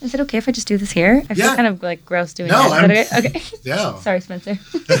Is it okay if I just do this here? I feel kind of like gross doing that. Okay. Yeah. Sorry, Spencer.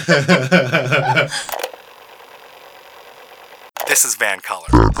 This is Van Color.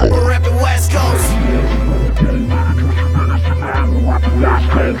 We're at the West Coast.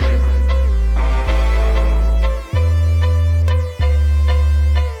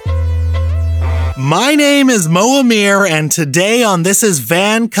 My name is Mo Amir, and today on This is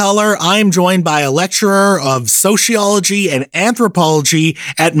Van Color, I'm joined by a lecturer of Sociology and Anthropology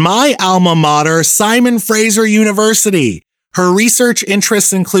at my alma mater, Simon Fraser University. Her research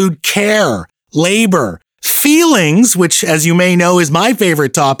interests include care, labor, feelings, which, as you may know, is my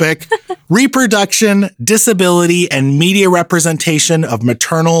favorite topic, reproduction, disability, and media representation of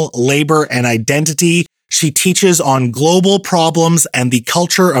maternal labor and identity. She teaches on global problems and the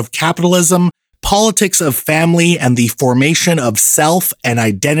culture of capitalism, politics of family, and the formation of self and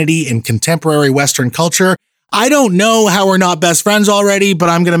identity in contemporary Western culture. I don't know how we're not best friends already, but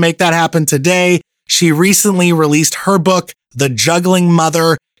I'm going to make that happen today. She recently released her book, The Juggling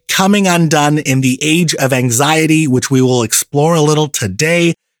Mother, Coming Undone in the Age of Anxiety, which we will explore a little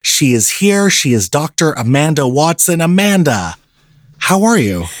today. She is here. She is Dr. Amanda Watson. Amanda, how are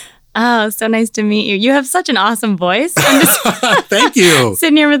you? Oh, so nice to meet you. You have such an awesome voice. I'm just Thank you.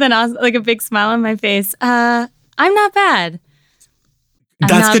 Sitting here with a big smile on my face. I'm not bad.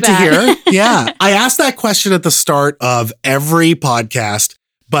 That's good to hear. Yeah. I asked that question at the start of every podcast,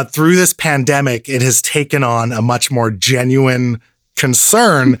 but through this pandemic, it has taken on a much more genuine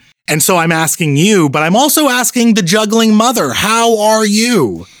concern. And so I'm asking you, but I'm also asking the juggling mother, how are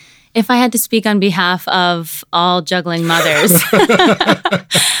you? If I had to speak on behalf of all juggling mothers,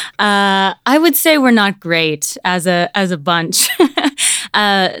 I would say we're not great as a bunch.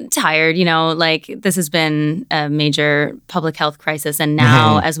 Tired, this has been a major public health crisis. And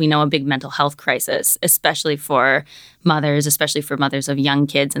now, as we know, a big mental health crisis, especially for mothers of young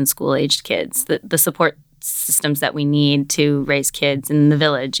kids and school-aged kids. The support systems that we need to raise kids in the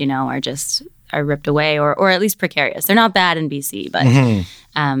village, are ripped away or at least precarious. They're not bad in BC, but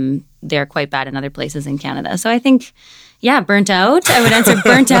they're quite bad in other places in Canada. So I think, burnt out. I would answer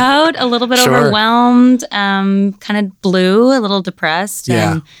burnt out, a little bit overwhelmed, kind of blue, a little depressed.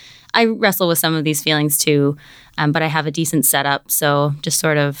 Yeah. And I wrestle with some of these feelings too, but I have a decent setup. So just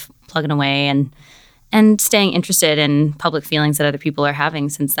sort of plugging away and staying interested in public feelings that other people are having,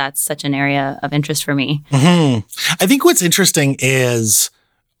 since that's such an area of interest for me. I think what's interesting is,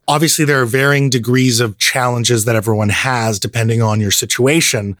 obviously, there are varying degrees of challenges that everyone has depending on your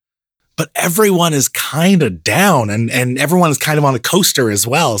situation, but everyone is kind of down and everyone is kind of on a coaster as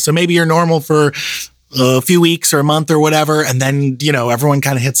well. So maybe you're normal for a few weeks or a month or whatever, and then, everyone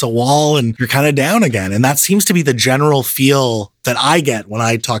kind of hits a wall and you're kind of down again. And that seems to be the general feel that I get when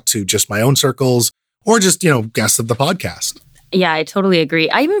I talk to just my own circles or just, guests of the podcast. Yeah, I totally agree.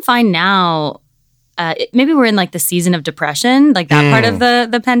 I even find now, maybe we're in the season of depression, that part of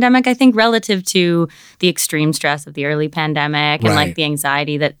the pandemic, I think, relative to the extreme stress of the early pandemic and the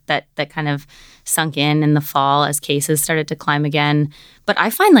anxiety that kind of sunk in the fall as cases started to climb again. But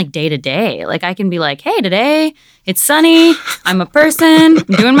I find day to day, I can be hey, today it's sunny, I'm a person,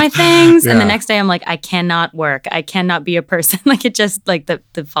 I'm doing my things. Yeah. And the next day I'm I cannot work. I cannot be a person. It just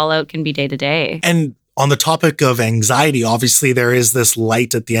the fallout can be day to day. And on the topic of anxiety, obviously there is this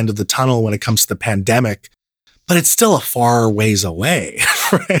light at the end of the tunnel when it comes to the pandemic, but it's still a far ways away,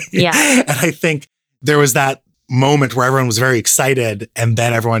 right? Yeah. And I think there was that moment where everyone was very excited and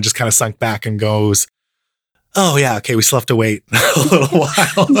then everyone just kind of sunk back and goes, oh yeah, okay, we still have to wait a little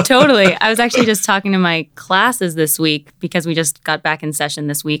while. Totally. I was actually just talking to my classes this week because we just got back in session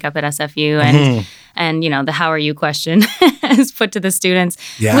this week up at SFU and the how are you question is put to the students.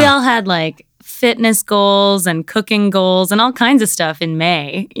 Yeah. We all had fitness goals and cooking goals and all kinds of stuff in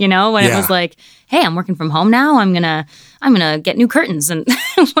May, when it was hey, I'm working from home now. I'm gonna get new curtains and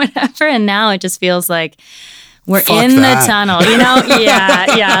whatever. And now it just feels we're Fuck in that. the tunnel,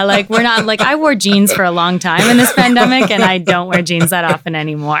 Yeah. We're not I wore jeans for a long time in this pandemic and I don't wear jeans that often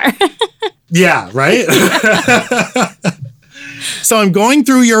anymore. Yeah, right? So I'm going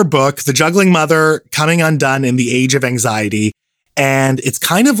through your book, The Juggling Mother, Coming Undone in the Age of Anxiety. And it's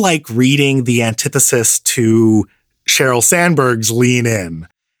kind of like reading the antithesis to Sheryl Sandberg's Lean In.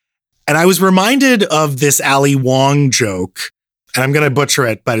 And I was reminded of this Ali Wong joke, and I'm going to butcher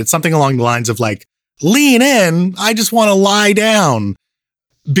it, but it's something along the lines of lean in, I just want to lie down.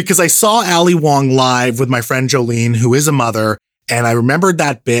 Because I saw Ali Wong live with my friend Jolene, who is a mother, and I remembered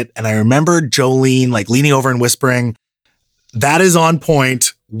that bit, and I remembered Jolene leaning over and whispering, that is on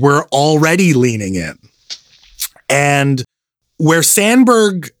point, we're already leaning in. And where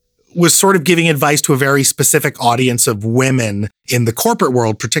Sandberg was sort of giving advice to a very specific audience of women in the corporate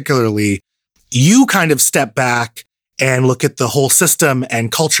world, particularly, you kind of step back and look at the whole system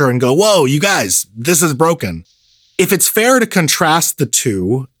and culture and go, whoa, you guys, this is broken. If it's fair to contrast the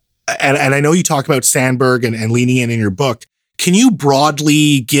two, and I know you talk about Sandberg and leaning in your book, can you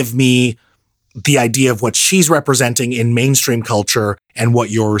broadly give me the idea of what she's representing in mainstream culture and what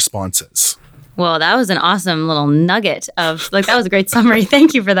your response is? Well, that was an awesome little nugget of, that was a great summary.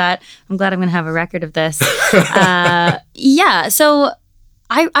 Thank you for that. I'm glad I'm going to have a record of this. So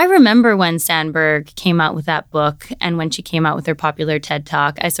I remember when Sandberg came out with that book and when she came out with her popular TED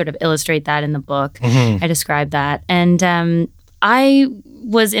Talk. I sort of illustrate that in the book. I describe that. And I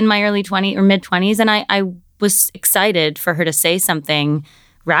was in my early 20s or mid-20s, and I was excited for her to say something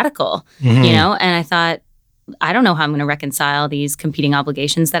radical, and I thought, I don't know how I'm going to reconcile these competing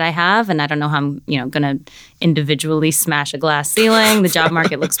obligations that I have, and I don't know how I'm, going to individually smash a glass ceiling. The job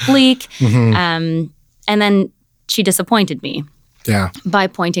market looks bleak. And then she disappointed me by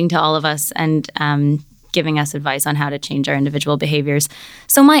pointing to all of us and giving us advice on how to change our individual behaviors.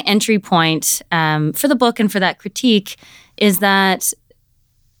 So my entry point for the book and for that critique is that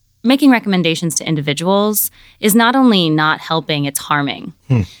making recommendations to individuals is not only not helping, it's harming.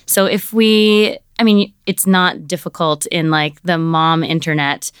 So it's not difficult in like the mom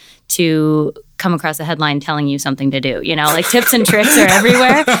internet to come across a headline telling you something to do, like tips and tricks are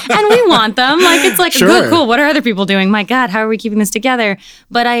everywhere and we want them. Like, it's like, sure. Cool. What are other people doing? My God, how are we keeping this together?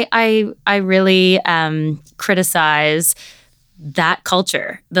 But I really criticize that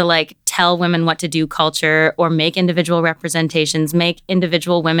culture, the like tell women what to do culture, or make individual representations, make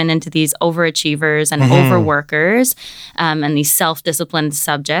individual women into these overachievers and overworkers and these self-disciplined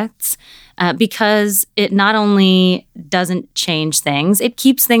subjects, because it not only doesn't change things, it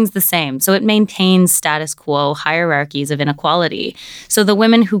keeps things the same. So it maintains status quo hierarchies of inequality. So the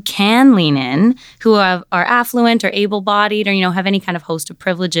women who can lean in, who are affluent or able-bodied or, have any kind of host of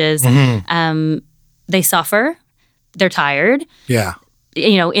privileges, they suffer. They're tired. Yeah.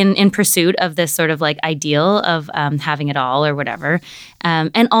 In pursuit of this sort of like ideal of having it all or whatever.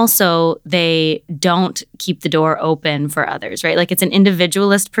 And also they don't keep the door open for others, right? Like, it's an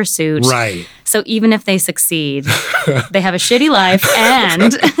individualist pursuit. Right. So even if they succeed, they have a shitty life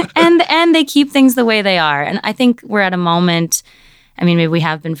and they keep things the way they are. And I think we're at a moment, maybe we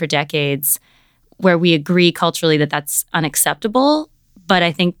have been for decades, where we agree culturally that that's unacceptable. But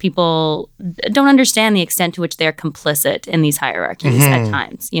I think people don't understand the extent to which they're complicit in these hierarchies at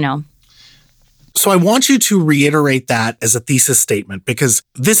times, So I want you to reiterate that as a thesis statement, because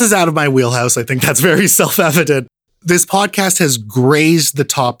this is out of my wheelhouse. I think that's very self-evident. This podcast has grazed the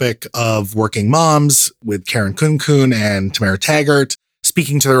topic of working moms with Karen Kunkun and Tamara Taggart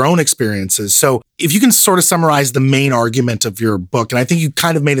speaking to their own experiences. So if you can sort of summarize the main argument of your book, and I think you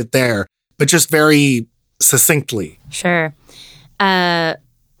kind of made it there, but just very succinctly. Sure. I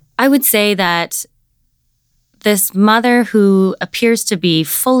would say that this mother who appears to be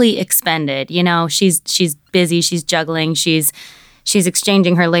fully expended, she's busy, she's juggling, she's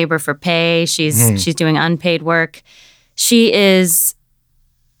exchanging her labor for pay, she's doing unpaid work. She is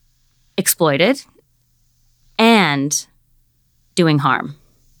exploited and doing harm.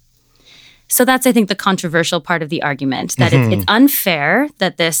 So that's, I think, the controversial part of the argument, that it's unfair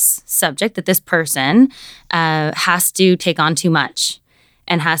that this subject, that this person has to take on too much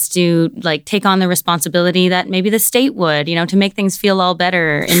and has to take on the responsibility that maybe the state would, to make things feel all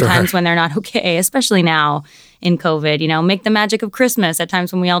better in times when they're not okay, especially now in COVID, make the magic of Christmas at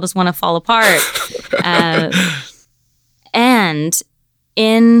times when we all just want to fall apart. And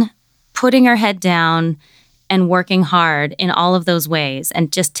in putting her head down and working hard in all of those ways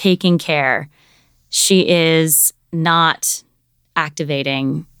and just taking care, she is not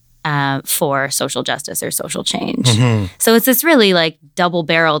activating for social justice or social change. So it's this really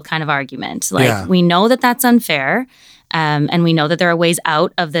double-barreled kind of argument. We know that that's unfair, and we know that there are ways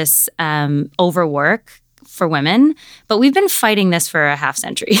out of this overwork for women, but we've been fighting this for a half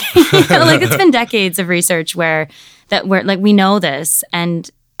century. It's been decades of research where we know this, and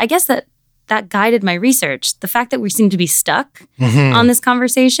I guess that guided my research. The fact that we seem to be stuck on this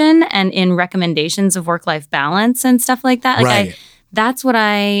conversation and in recommendations of work-life balance and stuff like that. That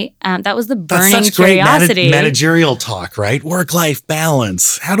was the burning That's such curiosity. Great managerial talk, right? Work-life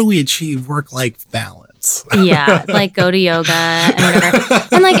balance. How do we achieve work-life balance? Yeah, go to yoga and whatever.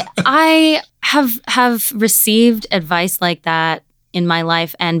 And I have received advice like that in my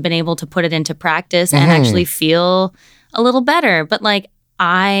life and been able to put it into practice and actually feel a little better. But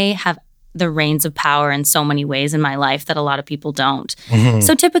I have the reins of power in so many ways in my life that a lot of people don't. Mm-hmm.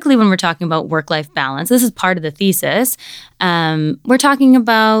 So typically when we're talking about work-life balance, this is part of the thesis, we're talking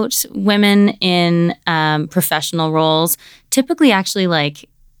about women in professional roles, typically actually like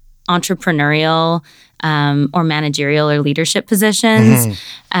entrepreneurial or managerial or leadership positions.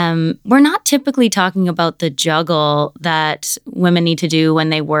 We're not typically talking about the juggle that women need to do when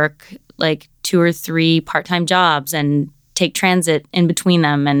they work like 2 or 3 part-time jobs and take transit in between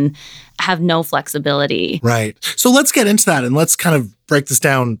them and have no flexibility. Right. So let's get into that and let's kind of break this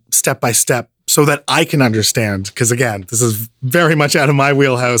down step by step so that I can understand, because again, this is very much out of my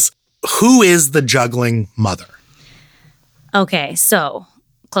wheelhouse. Who is the juggling mother? Okay, so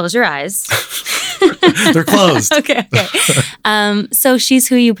close your eyes. They're closed. Okay. So she's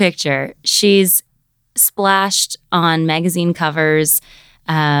who you picture. She's splashed on magazine covers,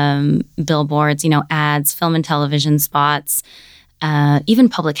 billboards, ads, film and television spots, even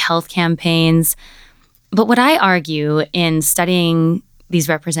public health campaigns. But what I argue in studying these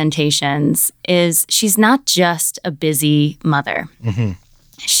representations is she's not just a busy mother. Mm-hmm.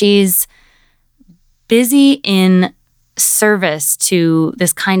 She's busy in service to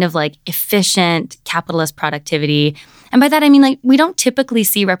this kind of like efficient capitalist productivity. And by that, I mean, like, we don't typically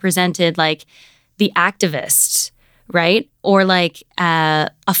see represented like the activist, right? Or like a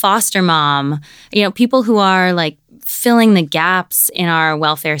foster mom, people who are like filling the gaps in our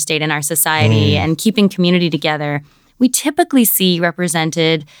welfare state, in our society, and keeping community together. We typically see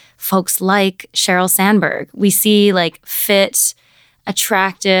represented folks like Sheryl Sandberg. We see like fit,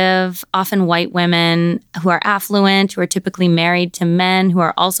 attractive, often white women who are affluent, who are typically married to men who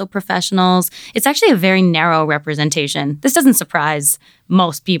are also professionals. It's actually a very narrow representation. This doesn't surprise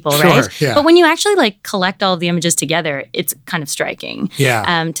most people, right? Yeah. But when you actually like collect all of the images together, it's kind of striking.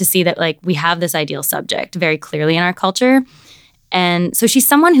 Yeah. To see that like we have this ideal subject very clearly in our culture. And so she's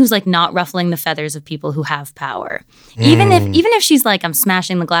someone who's like not ruffling the feathers of people who have power. Even if she's like, I'm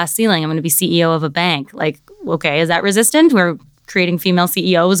smashing the glass ceiling, I'm going to be CEO of a bank. Like, okay, is that resistant? We're creating female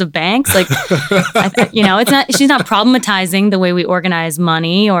CEOs of banks. Like, it's not. She's not problematizing the way we organize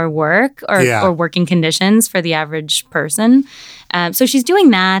money or work or working conditions for the average person. So she's doing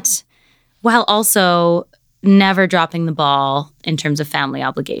that while also never dropping the ball in terms of family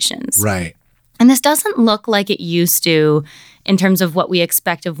obligations. Right. And this doesn't look like it used to in terms of what we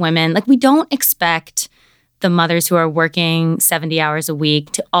expect of women. Like, we don't expect the mothers who are working 70 hours a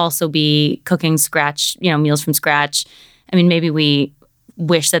week to also be cooking meals from scratch. I mean, maybe we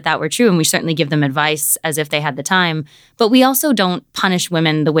wish that were true, and we certainly give them advice as if they had the time. But we also don't punish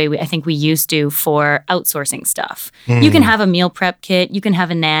women the way I think we used to for outsourcing stuff. You can have a meal prep kit, you can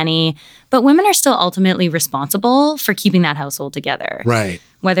have a nanny, but women are still ultimately responsible for keeping that household together. Right.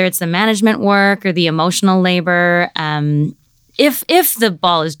 Whether it's the management work or the emotional labor. If the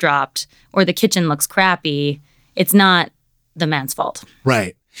ball is dropped or the kitchen looks crappy, it's not the man's fault.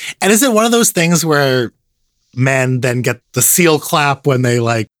 Right. And is it one of those things where men then get the seal clap when they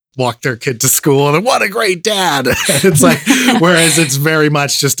like walk their kid to school and what a great dad? It's like, whereas it's very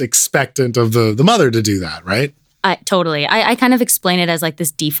much just expectant of the mother to do that, right? Totally. I kind of explain it as like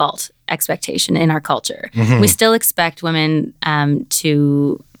this default expectation in our culture. We still expect women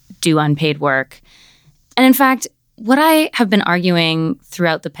to do unpaid work. And in fact, what I have been arguing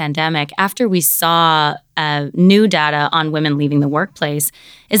throughout the pandemic, after we saw new data on women leaving the workplace,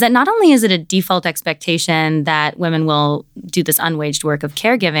 is that not only is it a default expectation that women will do this unwaged work of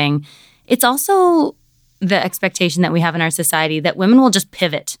caregiving, it's also the expectation that we have in our society that women will just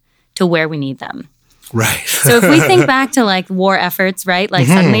pivot to where we need them. Right. So if we think back to like war efforts, right? Like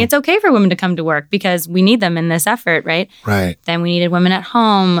suddenly it's okay for women to come to work because we need them in this effort, right? Right. Then we needed women at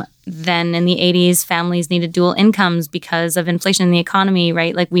home. Then in the 80s, families needed dual incomes because of inflation in the economy,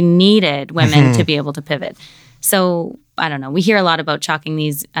 right? Like we needed women to be able to pivot. So I don't know. We hear a lot about chalking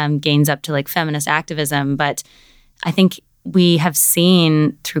these gains up to like feminist activism, but I think we have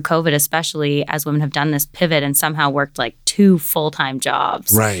seen through COVID, especially as women have done this pivot and somehow worked like 2 full-time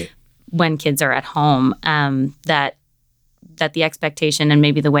jobs. Right. When kids are at home, that the expectation and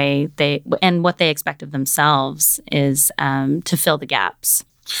maybe the way what they expect of themselves is to fill the gaps.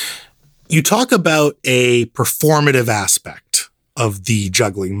 You talk about a performative aspect of the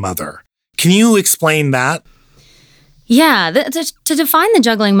juggling mother. Can you explain that? Yeah, to define the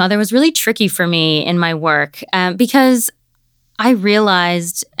juggling mother was really tricky for me in my work because I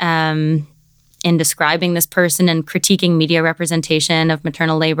realized in describing this person and critiquing media representation of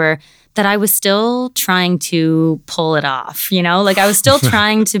maternal labor that I was still trying to pull it off, like I was still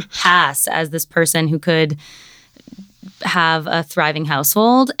trying to pass as this person who could have a thriving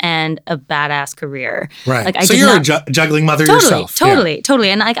household and a badass career. Right. Like, so you're a juggling mother yourself. Totally.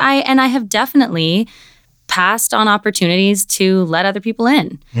 And like I have definitely passed on opportunities to let other people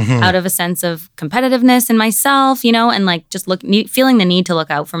in out of a sense of competitiveness in myself, you know, and like just feeling the need to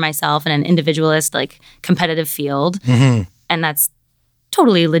look out for myself in an individualist, like competitive field. And that's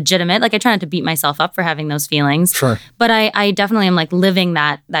totally legitimate. Like I try not to beat myself up for having those feelings. Sure. But I definitely am like living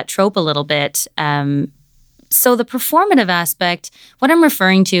that trope a little bit. So the performative aspect, what I'm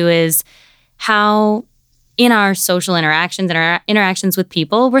referring to is how in our social interactions and our interactions with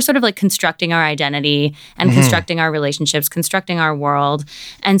people, we're sort of like constructing our identity and constructing our relationships, constructing our world.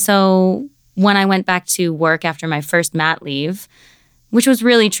 And so when I went back to work after my first mat leave, which was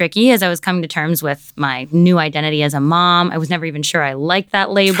really tricky as I was coming to terms with my new identity as a mom, I was never even sure I liked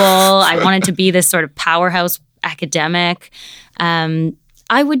that label. I wanted to be this sort of powerhouse academic.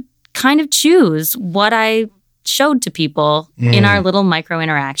 I would kind of choose what I showed to people in our little micro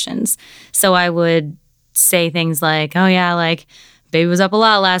interactions. So I would say things like, oh yeah, like baby was up a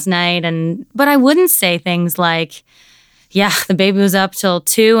lot last night. But I wouldn't say things like, yeah, the baby was up till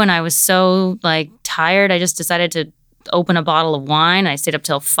 2 and I was so like tired. I just decided to open a bottle of wine. I stayed up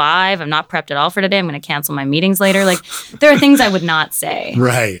till 5. I'm not prepped at all for today. I'm going to cancel my meetings later. Like there are things I would not say.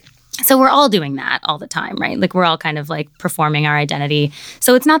 Right. So we're all doing that all the time, right? Like we're all kind of like performing our identity.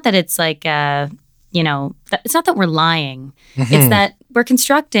 So it's not that it's like, it's not that we're lying. It's that we're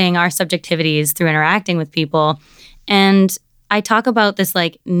constructing our subjectivities through interacting with people. And I talk about this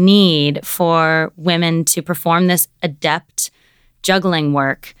like need for women to perform this adept juggling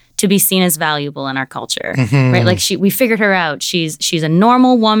work to be seen as valuable in our culture, right? Like we figured her out. She's a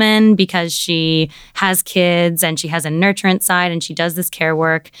normal woman because she has kids and she has a nurturant side and she does this care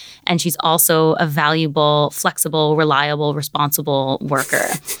work. And she's also a valuable, flexible, reliable, responsible worker.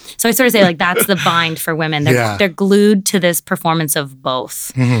 So I sort of say like that's the bind for women. They're glued to this performance of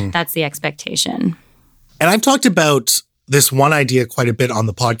both. That's the expectation. And I've talked about this one idea quite a bit on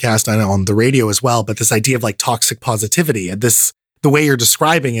the podcast and on the radio as well, but this idea of like toxic positivity and the way you're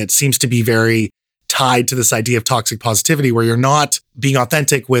describing it seems to be very tied to this idea of toxic positivity where you're not being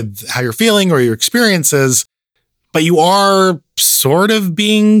authentic with how you're feeling or your experiences, but you are sort of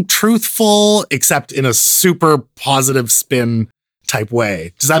being truthful, except in a super positive spin type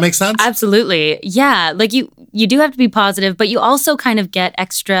way. Does that make sense? Absolutely. Yeah. Like you do have to be positive, but you also kind of get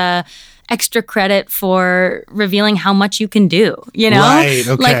extra credit for revealing how much you can do, you know? Right.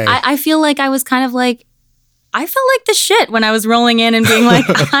 Okay. Like I feel like I was kind of like, I felt like the shit when I was rolling in and being like,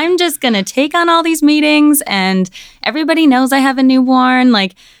 I'm just going to take on all these meetings and everybody knows I have a newborn.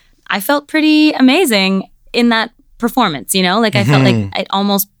 Like, I felt pretty amazing in that performance, you know? Like, I felt like it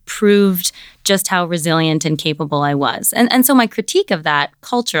almost proved just how resilient and capable I was. And so my critique of that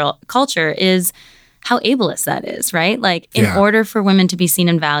culture is how ableist that is, right? Like, in order for women to be seen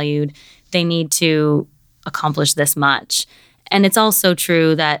and valued, they need to accomplish this much. And it's also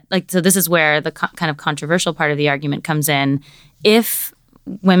true that, like, so this is where the kind of controversial part of the argument comes in. If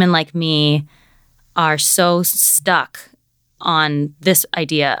women like me are so stuck on this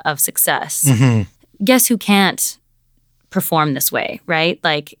idea of success, guess who can't perform this way, right?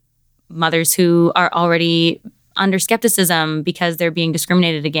 Like mothers who are already under skepticism because they're being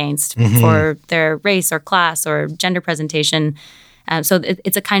discriminated against for their race or class or gender presentation. So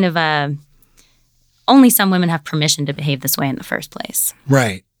it's a kind of only some women have permission to behave this way in the first place.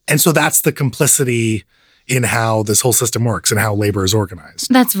 Right. And so that's the complicity in how this whole system works and how labor is organized.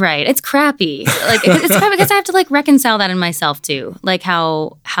 That's right. It's crappy. Like it's crappy because I have to like reconcile that in myself too. Like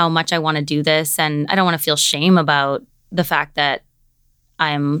how much I want to do this, and I don't want to feel shame about the fact that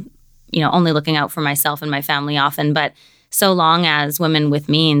I'm, only looking out for myself and my family often. But so long as women with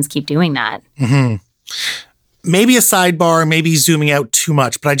means keep doing that. Maybe a sidebar, maybe zooming out too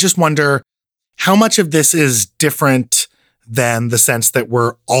much, but I just wonder how much of this is different than the sense that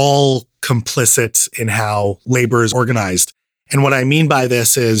we're all complicit in how labor is organized. And what I mean by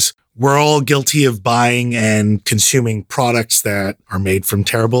this is we're all guilty of buying and consuming products that are made from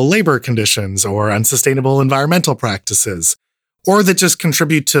terrible labor conditions or unsustainable environmental practices, or that just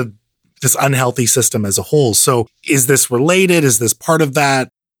contribute to this unhealthy system as a whole. So is this related? Is this part of that?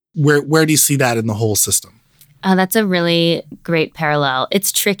 Where do you see that in the whole system? That's a really great parallel.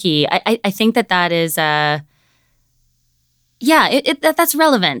 It's tricky. I think that is that's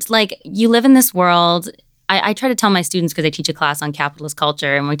relevant. Like, you live in this world. I try to tell my students, because I teach a class on capitalist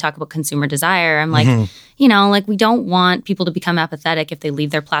culture and we talk about consumer desire, I'm like, you know, like we don't want people to become apathetic if they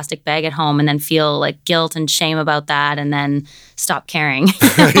leave their plastic bag at home and then feel like guilt and shame about that and then stop caring.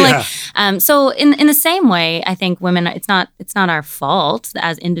 So in the same way, I think women, it's not our fault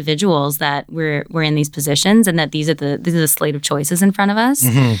as individuals that we're in these positions and that these are the slate of choices in front of us.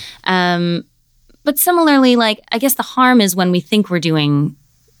 But similarly, like, I guess the harm is when we think we're doing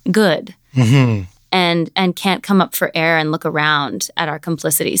good and can't come up for air and look around at our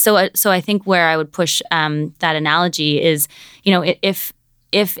complicity. So I think where I would push that analogy is, you know, if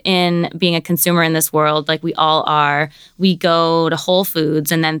in being a consumer in this world, like we all are, we go to Whole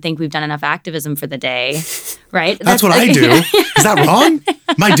Foods and then think we've done enough activism for the day, right? That's what I do. Is that wrong?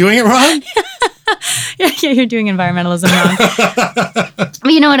 Am I doing it wrong? Yeah, you're doing environmentalism wrong.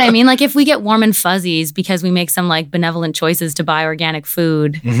 But you know what I mean? Like if we get warm and fuzzies because we make some like benevolent choices to buy organic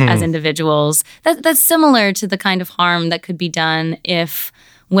food as individuals, that's similar to the kind of harm that could be done if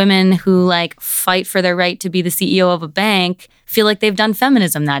women who like fight for their right to be the CEO of a bank feel like they've done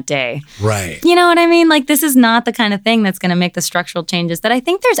feminism that day. Right. You know what I mean? Like this is not the kind of thing that's going to make the structural changes that I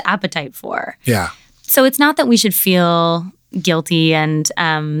think there's appetite for. Yeah. So it's not that we should feel guilty and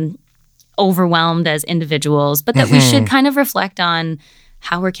overwhelmed as individuals, but that we should kind of reflect on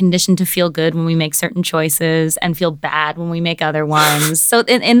how we're conditioned to feel good when we make certain choices and feel bad when we make other ones. So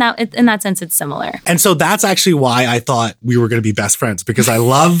in that sense, it's similar. And so that's actually why I thought we were going to be best friends, because I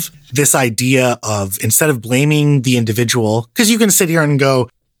love this idea of, instead of blaming the individual, because you can sit here and go,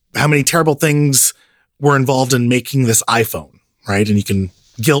 how many terrible things were involved in making this iPhone, right? And you can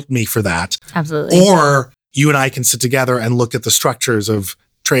guilt me for that. Absolutely. Or you and I can sit together and look at the structures of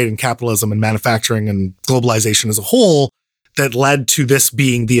trade and capitalism and manufacturing and globalization as a whole that led to this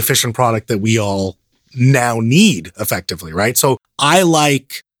being the efficient product that we all now need effectively, right? So I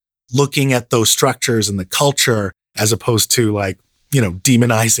like looking at those structures and the culture as opposed to like, you know,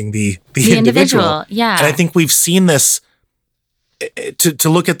 demonizing the individual. Yeah. And I think we've seen this, to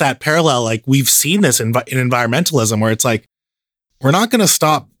look at that parallel, like we've seen this in environmentalism where it's like, we're not going to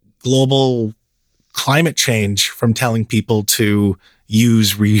stop global climate change from telling people to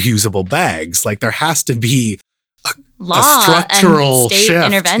use reusable bags. Like there has to be a structural and state shift.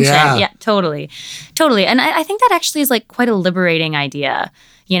 Intervention. Yeah, Totally. And I think that actually is like quite a liberating idea,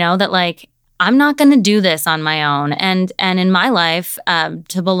 you know, that like, I'm not going to do this on my own. And in my life,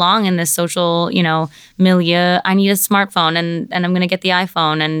 to belong in this social, you know, milieu, I need a smartphone and I'm going to get the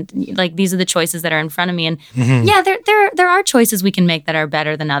iPhone. And like, these are the choices that are in front of me. And yeah, there are choices we can make that are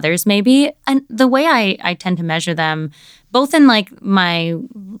better than others, maybe. And the way I tend to measure them, both in like my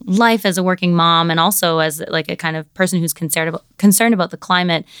life as a working mom and also as like a kind of person who's concerned about the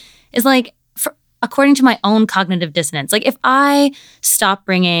climate, is like, according to my own cognitive dissonance. Like if I stop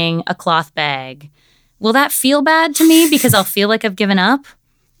bringing a cloth bag, will that feel bad to me because I'll feel like I've given up?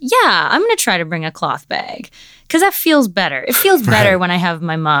 Yeah, I'm going to try to bring a cloth bag because that feels better. It feels better when I have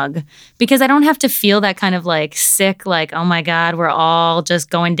my mug because I don't have to feel that kind of like sick, like, oh my God, we're all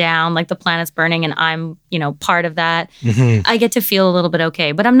just going down, like the planet's burning and I'm, you know, part of that. I get to feel a little bit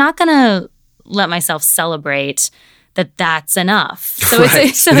okay, but I'm not going to let myself celebrate that's enough. So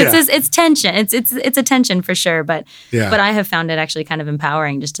it's tension. It's a tension for sure. But I have found it actually kind of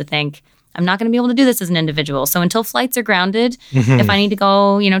empowering just to think I'm not going to be able to do this as an individual. So until flights are grounded, if I need to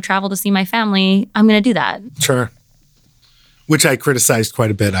go, you know, travel to see my family, I'm going to do that. Sure. Which I criticized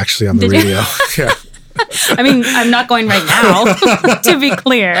quite a bit actually on the radio. Yeah. I mean, I'm not going right now, to be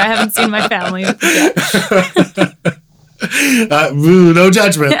clear. I haven't seen my family yet. No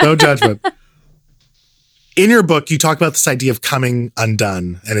judgment. No judgment. In your book, you talk about this idea of coming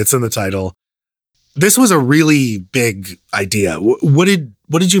undone, and it's in the title. This was a really big idea. What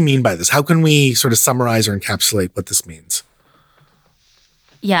did you mean by this? How can we sort of summarize or encapsulate what this means?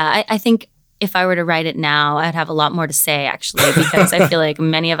 Yeah, I think if I were to write it now, I'd have a lot more to say, actually, because I feel like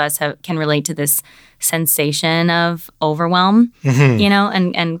many of us can relate to this sensation of overwhelm, you know,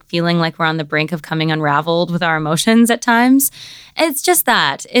 and feeling like we're on the brink of coming unraveled with our emotions at times. It's just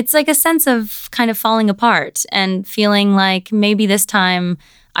that. It's like a sense of kind of falling apart and feeling like maybe this time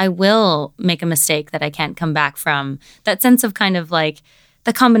I will make a mistake that I can't come back from. That sense of kind of like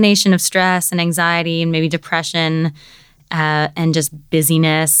the combination of stress and anxiety and maybe depression and just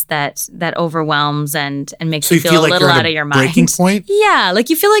busyness that overwhelms and makes you feel like a little out of your mind. Breaking point? Yeah, like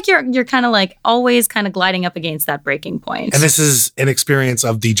you feel like you're kind of like always kind of gliding up against that breaking point. And this is an experience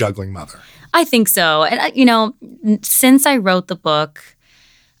of the Juggling Mother. I think so. And, you know, since I wrote the book,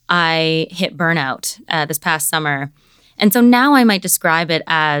 I hit burnout this past summer. And so now I might describe it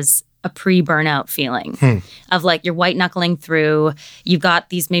as a pre-burnout feeling of like you're white knuckling through, you've got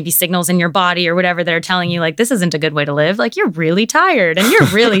these maybe signals in your body or whatever that are telling you like, this isn't a good way to live. Like you're really tired and you're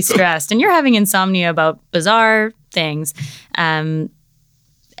really stressed and you're having insomnia about bizarre things. And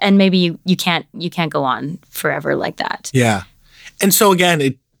maybe you can't go on forever like that. Yeah. And so again,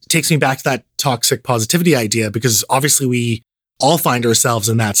 it takes me back to that toxic positivity idea, because obviously we all find ourselves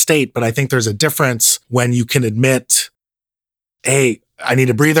in that state. But I think there's a difference when you can admit, hey, I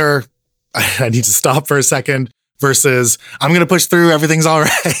need a breather, I need to stop for a second, versus I'm going to push through, everything's all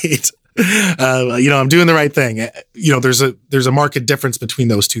right. I'm doing the right thing. There's a marked difference between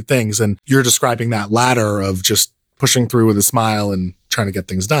those two things. And you're describing that latter of just pushing through with a smile and trying to get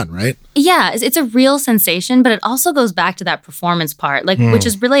things done, right? Yeah, it's a real sensation, but it also goes back to that performance part, like which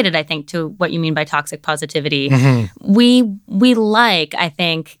is related, I think, to what you mean by toxic positivity. We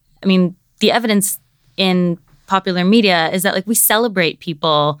the evidence in popular media is that like we celebrate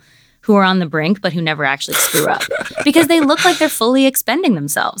people who are on the brink but who never actually screw up because they look like they're fully expending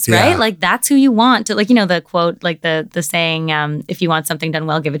themselves, right? Like that's who you want to, like, the quote, like the saying, if you want something done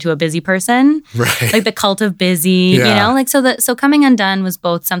well, give it to a busy person. Right. Like the cult of busy, so Coming Undone was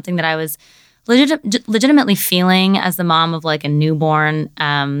both something that I was legitimately feeling as the mom of like a newborn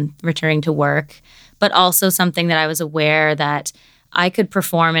returning to work, but also something that I was aware that I could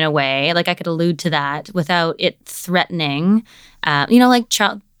perform in a way, like I could allude to that without it threatening, like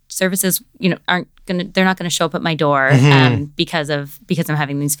child services, they're not gonna show up at my door because I'm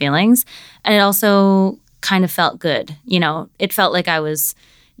having these feelings. And it also kind of felt good. It felt like I was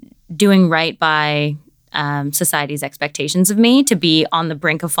doing right by society's expectations of me to be on the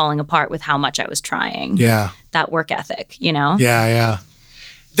brink of falling apart with how much I was trying. Yeah. That work ethic, Yeah.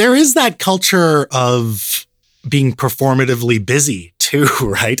 There is that culture of being performatively busy too,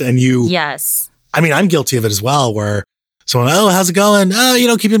 right? And Yes. I mean, I'm guilty of it as well, where someone, how's it going?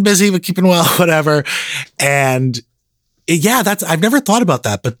 Keeping busy, but keeping well, whatever. And I've never thought about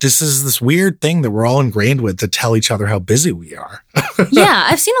that, but this is this weird thing that we're all ingrained with to tell each other how busy we are. Yeah,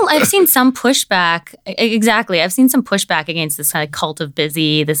 I've seen some pushback. Exactly. I've seen some pushback against this kind of cult of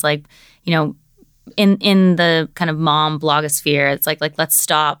busy, this like, in the kind of mom blogosphere, it's like let's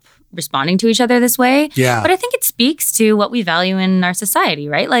stop responding to each other this way. Yeah. But I think it speaks to what we value in our society,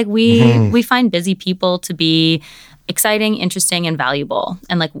 right? Like we find busy people to be exciting, interesting, and valuable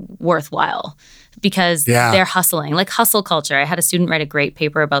and like worthwhile because they're hustling, like hustle culture. I had a student write a great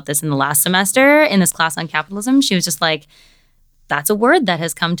paper about this in the last semester in this class on capitalism. She was just like, that's a word that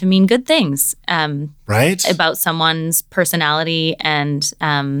has come to mean good things. Right. About someone's personality and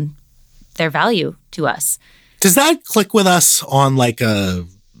their value to us. Does that click with us on like a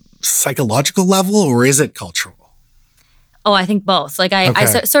psychological level, or is it cultural? Oh, I think both. Like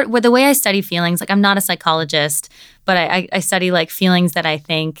with the way I study feelings, like I'm not a psychologist, but I study like feelings that I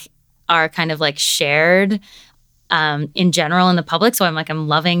think are kind of like shared in general in the public. So I'm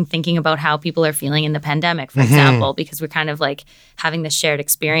loving thinking about how people are feeling in the pandemic, for example, because we're kind of like having this shared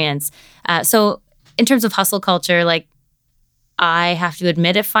experience. So in terms of hustle culture, like I have to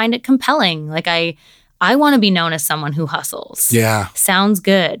admit, I find it compelling. Like I want to be known as someone who hustles. Yeah. Sounds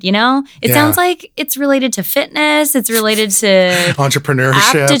good, It sounds like it's related to fitness. It's related to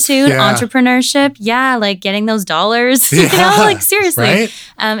entrepreneurship. Aptitude, entrepreneurship. Yeah, like getting those dollars. Like seriously. Right?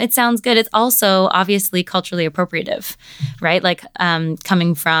 It sounds good. It's also obviously culturally appropriative, right? Like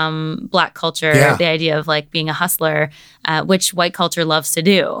coming from Black culture, the idea of like being a hustler, which white culture loves to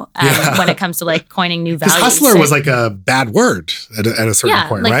do when it comes to like coining new values. Because hustler was like a bad word at a certain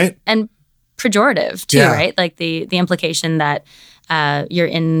point, right? And pejorative too, right? Like the implication that you're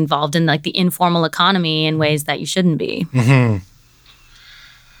involved in like the informal economy in ways that you shouldn't be.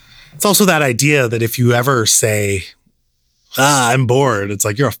 It's also that idea that if you ever say, I'm bored, it's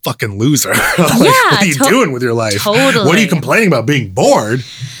like you're a fucking loser. What are you doing with your life? Totally. What are you complaining about? Being bored?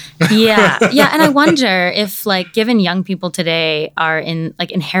 Yeah. And I wonder if like given young people today are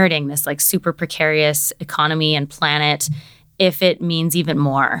inheriting this like super precarious economy and planet, if it means even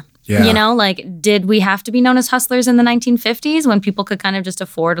more. Yeah. Like, did we have to be known as hustlers in the 1950s when people could kind of just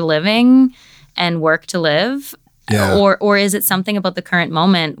afford a living and work to live? Yeah. Or is it something about the current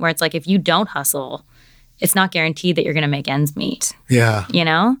moment where it's like, if you don't hustle, it's not guaranteed that you're going to make ends meet? Yeah.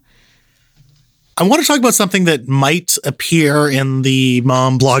 I want to talk about something that might appear in the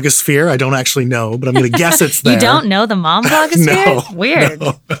mom blogosphere. I don't actually know, but I'm going to guess it's there. You don't know the mom blogosphere? No. Weird.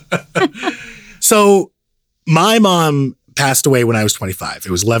 No. So my mom passed away when I was 25. It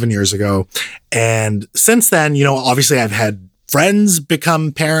was 11 years ago. And since then, obviously I've had friends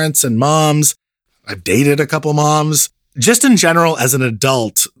become parents and moms. I've dated a couple moms. Just in general, as an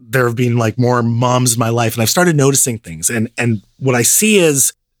adult, there have been like more moms in my life, and I've started noticing things. And what I see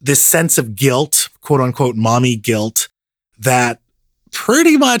is this sense of guilt, quote unquote, mommy guilt, that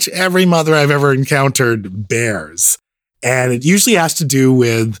pretty much every mother I've ever encountered bears. And it usually has to do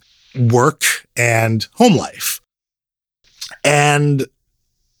with work and home life. And,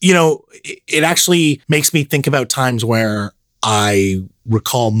 you know, it actually makes me think about times where I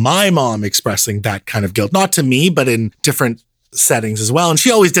recall my mom expressing that kind of guilt, not to me, but in different settings as well. And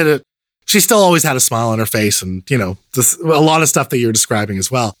she always did it. She still always had a smile on her face and, you know, a lot of stuff that you're describing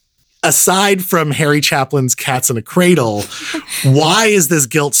as well. Aside from Harry Chaplin's Cats in a Cradle, why is this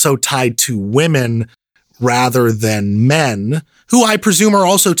guilt so tied to women rather than men, who I presume are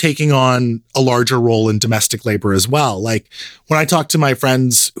also taking on a larger role in domestic labor as well? Like when I talk to my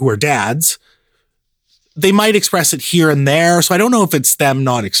friends who are dads, they might express it here and there. So I don't know if it's them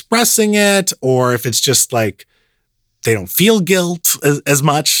not expressing it or if it's just like they don't feel guilt as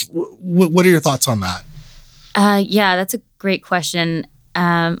much. What are your thoughts on that? Yeah, that's a great question.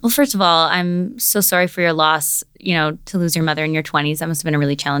 Well, first of all, I'm so sorry for your loss, you know, to lose your mother in your 20s. That must have been a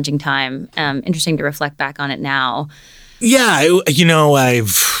really challenging time. Interesting to reflect back on it now. Yeah, you know,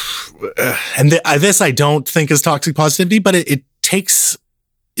 this I don't think is toxic positivity, but it takes,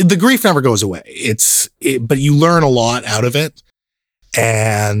 the grief never goes away. But you learn a lot out of it.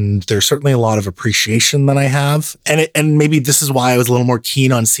 And there's certainly a lot of appreciation that I have. And maybe this is why I was a little more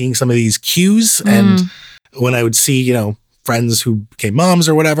keen on seeing some of these cues. And when I would see, you know, friends who became moms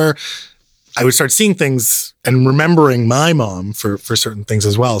or whatever, I would start seeing things and remembering my mom for certain things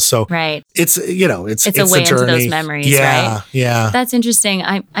as well. So right. It's, you know, it's a way into those memories, right? Yeah. That's interesting.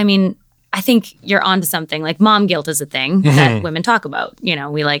 I mean, I think you're onto something. Like mom guilt is a thing that women talk about. You know,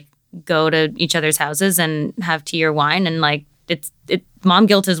 we like go to each other's houses and have tea or wine and like, mom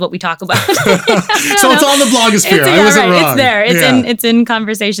guilt is what we talk about. So it's on the blogosphere. I wasn't wrong. It's there. It's in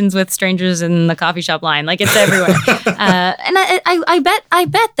conversations with strangers in the coffee shop line. Like it's everywhere. And I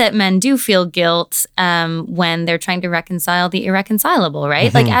bet that men do feel guilt when they're trying to reconcile the irreconcilable,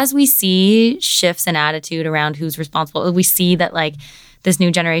 right? Like as we see shifts in attitude around who's responsible, we see that like this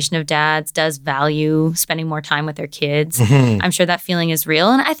new generation of dads does value spending more time with their kids. I'm sure that feeling is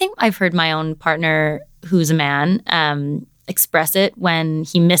real. And I think I've heard my own partner, who's a man, express it when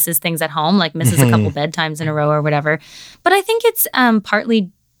he misses things at home, like misses a couple bedtimes in a row or whatever. But I think it's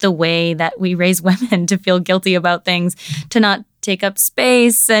partly the way that we raise women to feel guilty about things, to not take up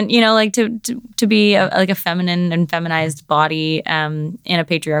space, and, you know, like to be like a feminine and feminized body in a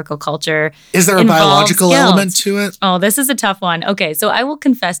patriarchal culture. Is there a biological element to it? Oh, this is a tough one. Okay, so I will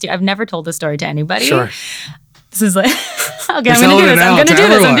confess to you, I've never told this story to anybody. Sure. This is like, okay, I'm going to do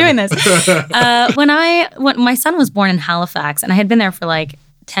this. I'm doing this. When my son was born in Halifax, and I had been there for like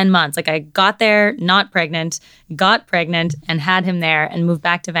 10 months. Like I got there, not pregnant, got pregnant, and had him there, and moved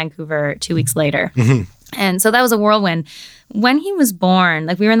back to Vancouver 2 weeks later. And so that was a whirlwind. When he was born,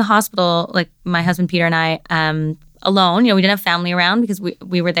 like we were in the hospital, like my husband Peter and I, alone. You know, we didn't have family around because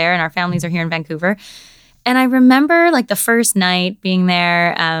we were there, and our families are here in Vancouver. And I remember like the first night being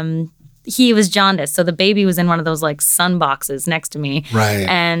there. He was jaundiced, so the baby was in one of those like sun boxes next to me. Right.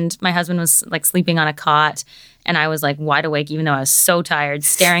 And my husband was like sleeping on a cot, and I was like wide awake, even though I was so tired,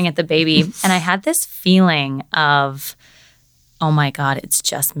 staring at the baby. And I had this feeling of, oh my God, it's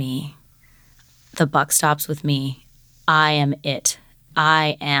just me. The buck stops with me. I am it.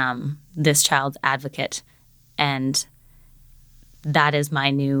 I am this child's advocate. And that is my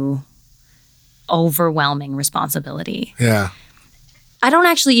new overwhelming responsibility. Yeah. I don't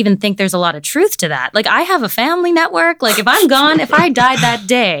actually even think there's a lot of truth to that. Like I have a family network. Like if I'm gone, if I died that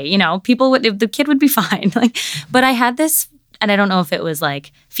day, you know, the kid would be fine. Like, but I had this, and I don't know if it was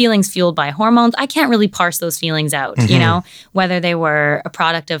like feelings fueled by hormones. I can't really parse those feelings out, you know, whether they were a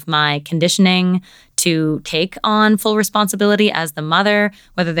product of my conditioning to take on full responsibility as the mother,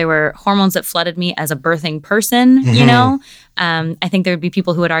 whether they were hormones that flooded me as a birthing person, you know. I think there would be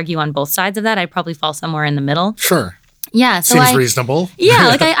people who would argue on both sides of that. I'd probably fall somewhere in the middle. Sure. Yeah. So seems reasonable. Yeah.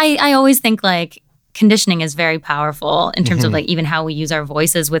 Like I always think like conditioning is very powerful in terms of like even how we use our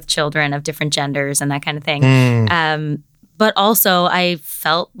voices with children of different genders and that kind of thing. But also I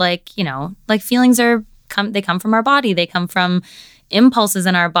felt like, you know, like feelings they come from our body. They come from impulses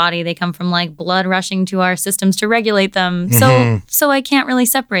in our body. They come from like blood rushing to our systems to regulate them. So I can't really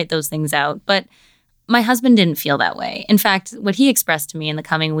separate those things out. But my husband didn't feel that way. In fact, what he expressed to me in the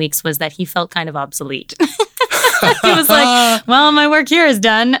coming weeks was that he felt kind of obsolete. He was like, well, my work here is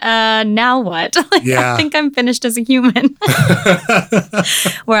done. Now what? Like, I think I'm finished as a human.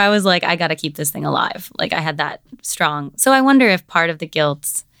 Where I was like, I got to keep this thing alive. Like I had that strong. So I wonder if part of the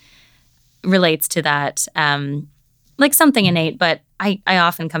guilt relates to that, like something innate. But I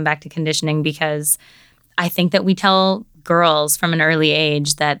often come back to conditioning because I think that we tell girls from an early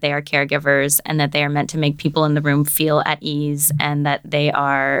age that they are caregivers and that they are meant to make people in the room feel at ease and that they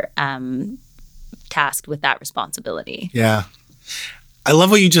are tasked with that responsibility. Yeah. I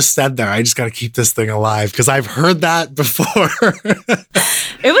love what you just said there. I just got to keep this thing alive because I've heard that before.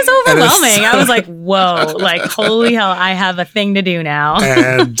 It was overwhelming. I was like, whoa, like, holy hell, I have a thing to do now.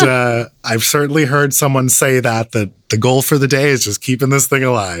 And I've certainly heard someone say that the goal for the day is just keeping this thing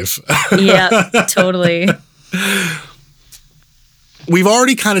alive. Yeah, totally. We've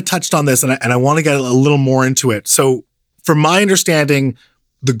already kind of touched on this, and I want to get a little more into it. So from my understanding,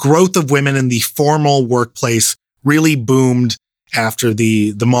 the growth of women in the formal workplace really boomed after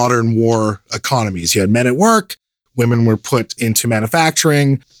the modern war economies. You had men at work, women were put into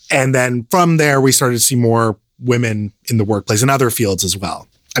manufacturing, and then from there, we started to see more women in the workplace in other fields as well.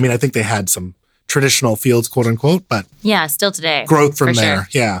 I mean, I think they had some traditional fields, quote unquote, but yeah, still today. Growth from there,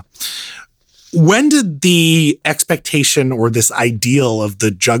 sure. Yeah. When did the expectation or this ideal of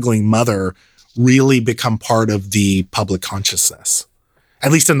the juggling mother really become part of the public consciousness?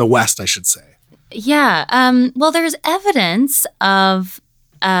 At least in the West, I should say. Yeah. Well, there's evidence of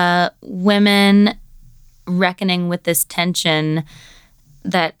women reckoning with this tension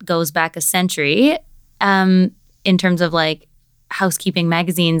that goes back a century in terms of like housekeeping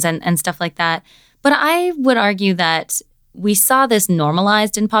magazines and stuff like that. But I would argue that we saw this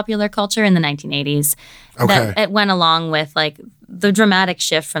normalized in popular culture in the 1980s. Okay. That it went along with like the dramatic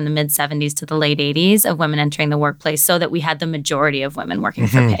shift from the mid 70s to the late 80s of women entering the workplace so that we had the majority of women working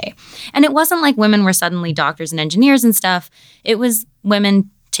for pay. And it wasn't like women were suddenly doctors and engineers and stuff. It was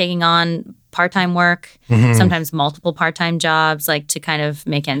women taking on part-time work, sometimes multiple part-time jobs, like to kind of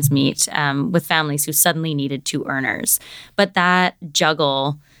make ends meet with families who suddenly needed two earners. But that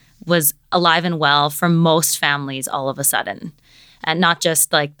juggle was alive and well for most families all of a sudden, and not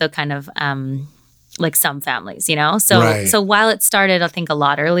just like the kind of like some families, you know? So Right. So while it started, I think, a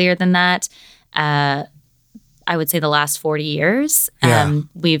lot earlier than that, I would say the last 40 years,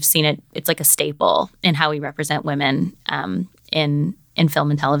 we've seen it. It's like a staple in how we represent women in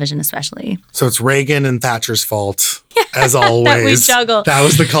film and television especially. So it's Reagan and Thatcher's fault, as always. That we juggle. That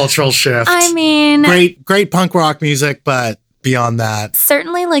was the cultural shift. I mean... Great punk rock music, but beyond that...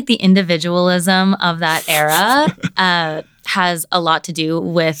 Certainly, like, the individualism of that era has a lot to do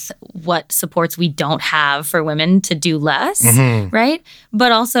with what supports we don't have for women to do less, right?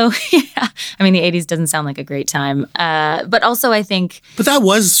 But also, I mean, the 80s doesn't sound like a great time. But also, I think... But that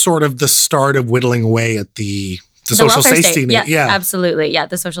was sort of the start of whittling away at the social safety net. Yeah, absolutely. Yeah,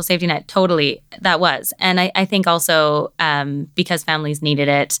 the social safety net. Totally. That was. And I think also because families needed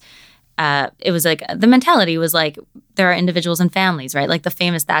it, it was like the mentality was like there are individuals and families, right? Like the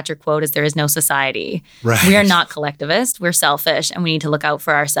famous Thatcher quote is there is no society. Right. We are not collectivist. We're selfish and we need to look out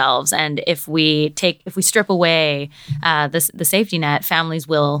for ourselves. And if we strip away the safety net, families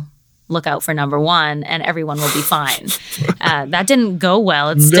will look out for number one and everyone will be fine. That didn't go well.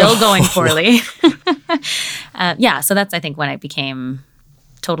 It's still going poorly. So that's, I think, when it became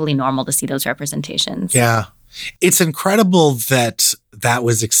totally normal to see those representations. Yeah. It's incredible that that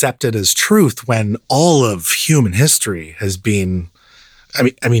was accepted as truth when all of human history has been,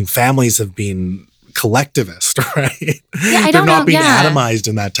 I mean, families have been collectivist, right? Yeah, They're not being atomized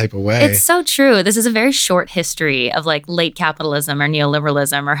in that type of way. It's so true. This is a very short history of like late capitalism or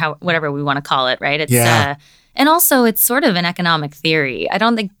neoliberalism or whatever we want to call it, right? It's and also it's sort of an economic theory. I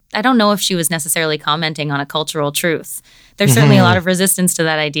don't know if she was necessarily commenting on a cultural truth. There's certainly a lot of resistance to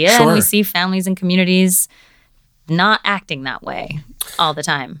that idea, and we see families and communities not acting that way all the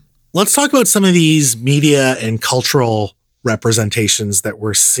time. Let's talk about some of these media and cultural representations that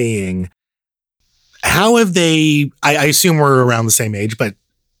we're seeing. How have they, I assume we're around the same age, but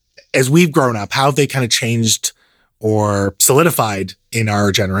as we've grown up, how have they kind of changed or solidified in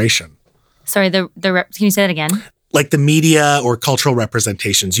our generation? Sorry, can you say that again? Like the media or cultural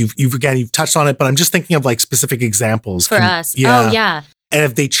representations. You've touched on it, but I'm just thinking of like specific examples. For us. Yeah. Oh, yeah. And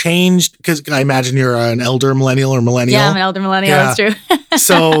if they changed, because I imagine you're an elder millennial or millennial. Yeah, I'm an elder millennial. Yeah. That's true.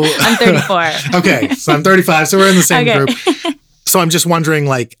 So I'm 34. Okay, so I'm 35. So we're in the same group. So I'm just wondering,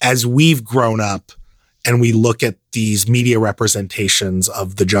 like, as we've grown up and we look at these media representations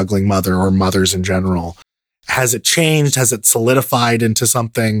of the juggling mother or mothers in general, has it changed? Has it solidified into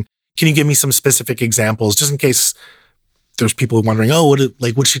something? Can you give me some specific examples, just in case there's people wondering,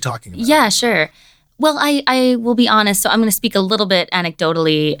 what's she talking about? Yeah, sure. Well, I will be honest. So I'm going to speak a little bit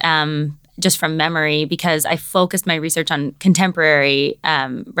anecdotally, just from memory, because I focused my research on contemporary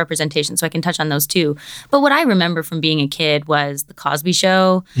representation, so I can touch on those too. But what I remember from being a kid was The Cosby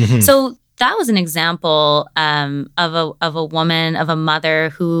Show. So that was an example of a woman, of a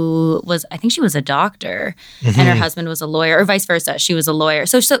mother who was, I think she was a doctor, and her husband was a lawyer, or vice versa. She was a lawyer.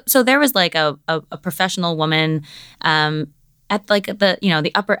 So there was like a professional woman at like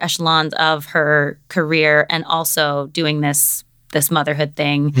the upper echelons of her career, and also doing this motherhood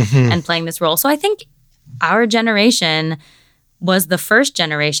thing and playing this role. So I think our generation was the first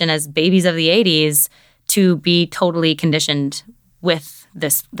generation as babies of the 80s to be totally conditioned with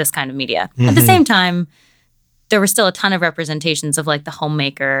this kind of media. At the same time, there were still a ton of representations of like the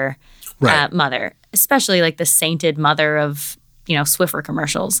homemaker mother, especially like the sainted mother of, Swiffer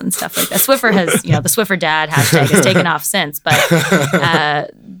commercials and stuff like that. Swiffer has, the Swiffer dad hashtag has taken off since, but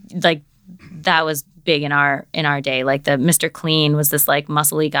like that was big in our day. Like the Mr. Clean was this like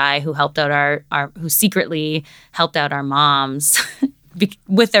muscly guy who helped out who secretly helped out our moms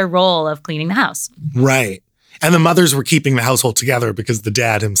with their role of cleaning the house. Right. And the mothers were keeping the household together because the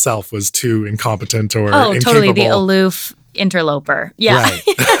dad himself was too incompetent or incapable. Totally. The aloof interloper. Yeah. Right.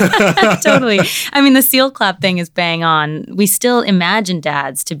 Totally. I mean, the seal clap thing is bang on. We still imagine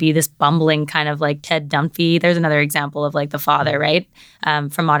dads to be this bumbling kind of like Ted Dunphy. There's another example of like the father, right?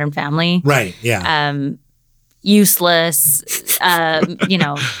 From Modern Family. Right. Yeah. Useless. I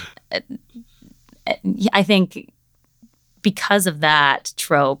think because of that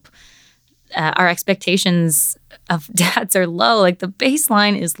trope, our expectations of dads are low. Like the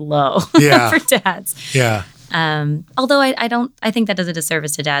baseline is low for dads. Yeah. Although I think that does a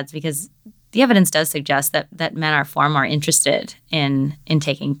disservice to dads, because the evidence does suggest that men are far more interested in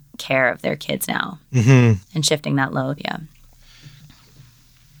taking care of their kids now and shifting that load. Yeah.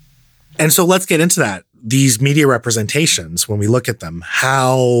 And so let's get into that. These media representations, when we look at them,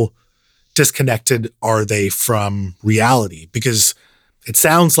 how disconnected are they from reality? Because it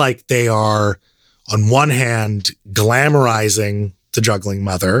sounds like they are, on one hand, glamorizing the juggling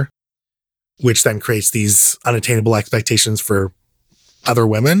mother, which then creates these unattainable expectations for other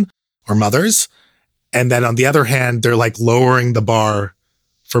women or mothers. And then on the other hand, they're like lowering the bar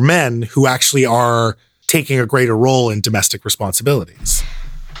for men who actually are taking a greater role in domestic responsibilities.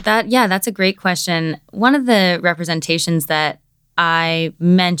 That's a great question. One of the representations that I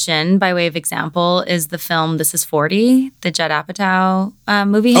mentioned by way of example is the film This Is 40, the Judd Apatow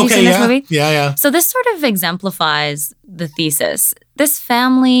movie. Have you seen this movie? Yeah. So this sort of exemplifies the thesis. This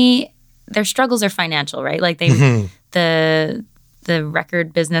family, their struggles are financial, right? Like the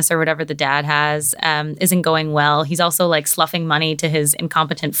record business or whatever the dad has isn't going well. He's also like sluffing money to his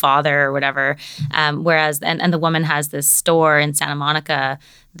incompetent father or whatever. Whereas and the woman has this store in Santa Monica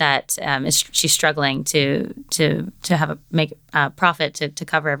that she's struggling to make a profit to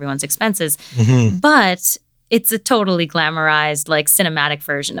cover everyone's expenses. But it's a totally glamorized, like cinematic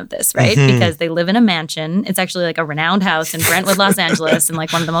version of this, right? Because they live in a mansion. It's actually like a renowned house in Brentwood, Los Angeles, and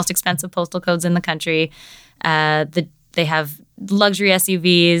like one of the most expensive postal codes in the country. They have luxury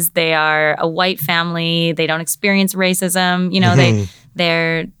SUVs. They are a white family. They don't experience racism.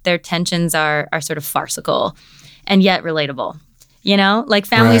 Their tensions are sort of farcical and yet relatable. Like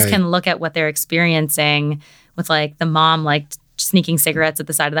families can look at what they're experiencing with like the mom like sneaking cigarettes at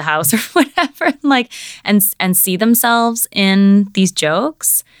the side of the house or whatever, and see themselves in these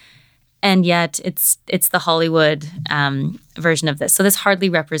jokes. And yet it's the Hollywood version of this. So this hardly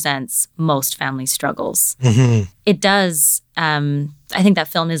represents most family struggles. It does. I think that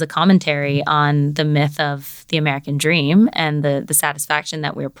film is a commentary on the myth of the American dream and the satisfaction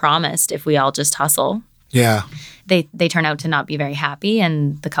that we're promised if we all just hustle. Yeah. They turn out to not be very happy,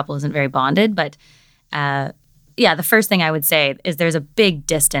 and the couple isn't very bonded. But the first thing I would say is there's a big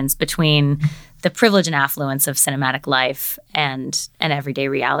distance between the privilege and affluence of cinematic life and everyday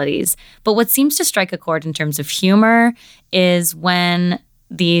realities. But what seems to strike a chord in terms of humor is when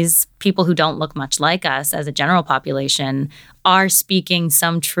these people who don't look much like us as a general population are speaking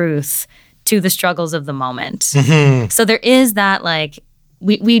some truth to the struggles of the moment. So there is that like,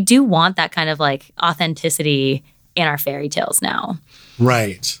 we do want that kind of like authenticity in our fairy tales now.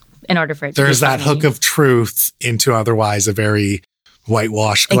 Right. In order for it to There's be that funny. hook of truth into otherwise a very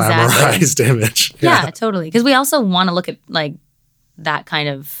whitewashed, glamorized image. Yeah, totally. Because we also want to look at like that kind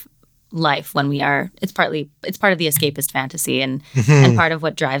of life when we are, it's part of the escapist fantasy and part of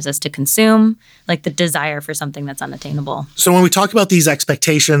what drives us to consume, like the desire for something that's unattainable. So when we talk about these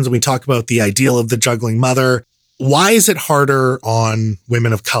expectations, and we talk about the ideal of the juggling mother, why is it harder on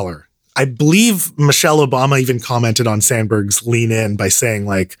women of color? I believe Michelle Obama even commented on Sandberg's Lean In by saying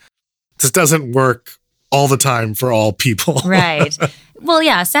like, this doesn't work all the time for all people. Right. Well,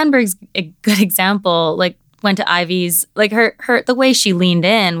 yeah, Sandberg's a good example, like went to Ivy's, like her the way she leaned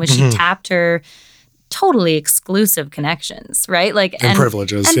in was she tapped her totally exclusive connections, right? Like and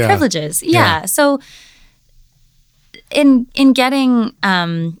privileges. And privileges. Yeah. So in getting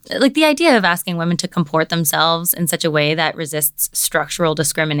like the idea of asking women to comport themselves in such a way that resists structural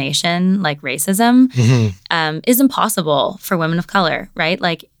discrimination like racism is impossible for women of color, right?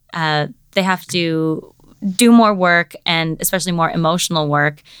 Like they have to do more work, and especially more emotional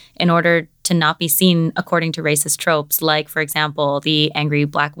work, in order to not be seen according to racist tropes, like, for example, the angry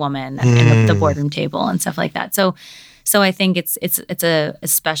Black woman in the boardroom table and stuff like that. So I think it's a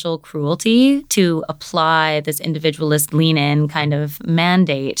special cruelty to apply this individualist lean-in kind of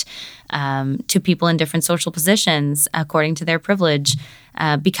mandate to people in different social positions according to their privilege,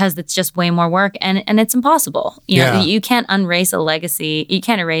 because it's just way more work, and it's impossible. You know, you can't erase a legacy. You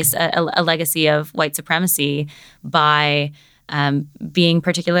can't erase a legacy of white supremacy by being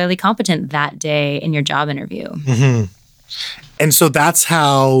particularly competent that day in your job interview. And so that's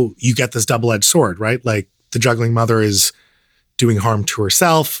how you get this double-edged sword, right? Like, the juggling mother is doing harm to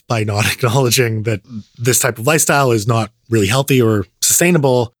herself by not acknowledging that this type of lifestyle is not really healthy or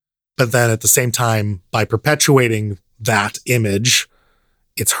sustainable. But then at the same time, by perpetuating that image,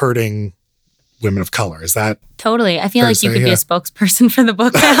 it's hurting women of color. Is that totally? I feel like you could be a spokesperson for the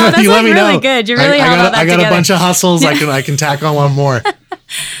book now. That's you like let me really know. Good. You're really held all that I got together. a bunch of hustles. I can tack on one more.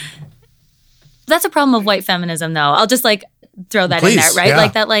 That's a problem of white feminism, though. I'll just like throw that Please, in there, right? yeah.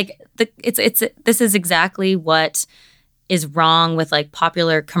 Like that, like this is exactly what is wrong with like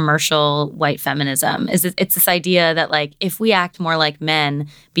popular commercial white feminism. It's this idea that like if we act more like men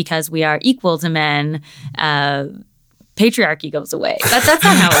because we are equal to men, patriarchy goes away. That's not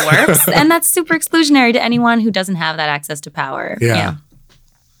how it works, and that's super exclusionary to anyone who doesn't have that access to power. Yeah.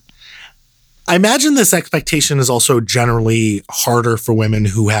 I imagine this expectation is also generally harder for women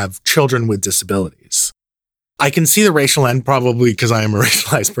who have children with disabilities. I can see the racial end probably because I am a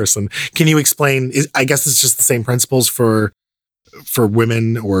racialized person. Can you explain? I guess it's just the same principles for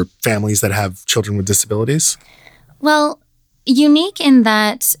women or families that have children with disabilities? Well, unique in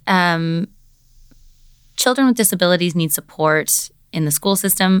that children with disabilities need support in the school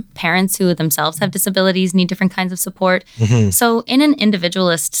system. Parents who themselves have disabilities need different kinds of support. So in an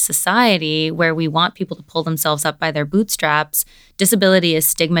individualist society where we want people to pull themselves up by their bootstraps, disability is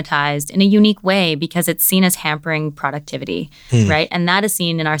stigmatized in a unique way because it's seen as hampering productivity, right? And that is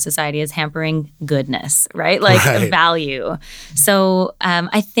seen in our society as hampering goodness, right? Like value. So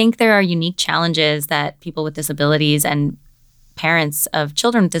I think there are unique challenges that people with disabilities and parents of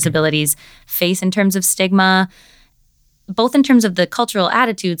children with disabilities face in terms of stigma, both in terms of the cultural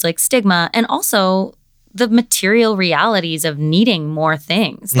attitudes like stigma and also the material realities of needing more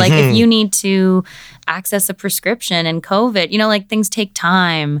things. Like if you need to access a prescription in COVID, you know, like things take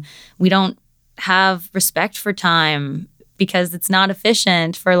time. We don't have respect for time because it's not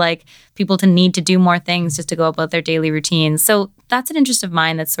efficient for like people to need to do more things just to go about their daily routines. So that's an interest of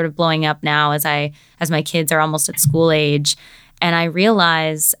mine that's sort of blowing up now as my kids are almost at school age. And I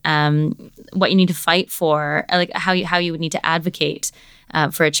realize what you need to fight for, like how you would need to advocate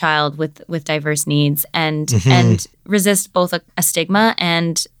for a child with diverse needs, and resist both a stigma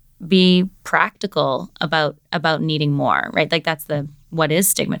and be practical about needing more. Right, like that's what is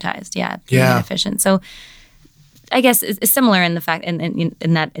stigmatized. Being inefficient. So I guess it's similar in the fact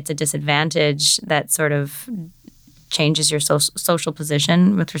in that it's a disadvantage that sort of changes your social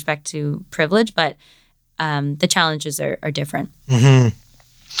position with respect to privilege, but the challenges are different.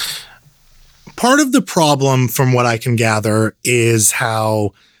 Part of the problem, from what I can gather, is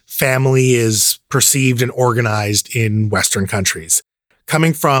how family is perceived and organized in Western countries.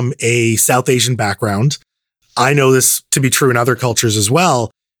 Coming from a South Asian background, I know this to be true in other cultures as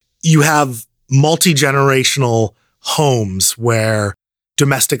well. You have multi-generational homes where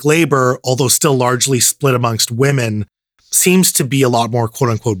domestic labor, although still largely split amongst women, seems to be a lot more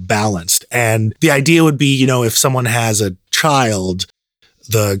quote unquote balanced. And the idea would be, you know, if someone has a child,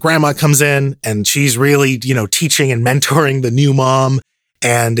 the grandma comes in and she's really, you know, teaching and mentoring the new mom.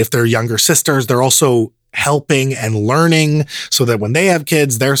 And if they're younger sisters, they're also helping and learning so that when they have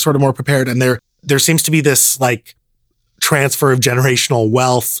kids, they're sort of more prepared. And there seems to be this like transfer of generational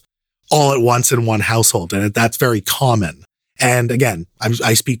wealth all at once in one household. And that's very common. And again,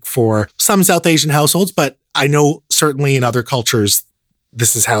 I speak for some South Asian households, but I know certainly in other cultures,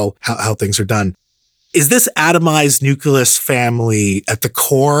 this is how things are done. Is this atomized nucleus family at the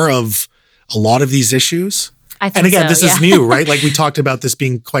core of a lot of these issues? I think and again, so, this is new, right? Like we talked about this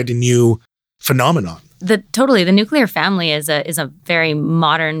being quite a new phenomenon. The nuclear family is a very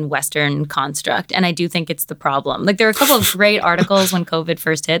modern Western construct, and I do think it's the problem. Like there are a couple of great articles when COVID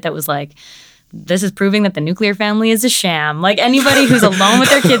first hit that was like, this is proving that the nuclear family is a sham. Like anybody who's alone with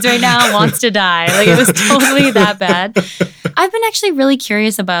their kids right now wants to die. Like it was totally that bad. I've been actually really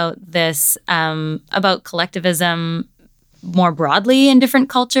curious about this, about collectivism more broadly in different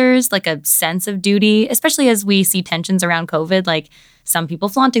cultures, like a sense of duty, especially as we see tensions around COVID, like some people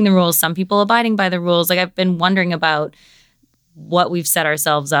flaunting the rules, some people abiding by the rules. Like I've been wondering about what we've set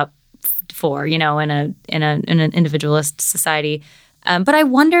ourselves up for, in an individualist society. But I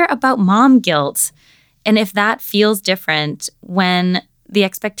wonder about mom guilt and if that feels different when the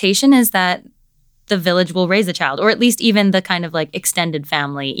expectation is that the village will raise a child, or at least even the kind of like extended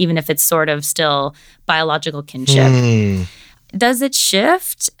family, even if it's sort of still biological kinship. Does it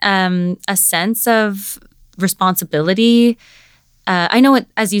shift a sense of responsibility? I know,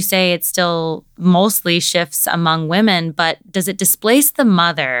 as you say, it still mostly shifts among women, but does it displace the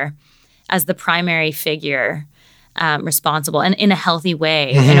mother as the primary figure responsible and in a healthy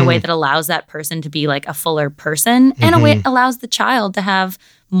way, in a way that allows that person to be like a fuller person and a way it allows the child to have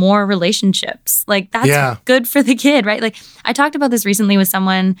more relationships? Like that's good for the kid, right? Like I talked about this recently with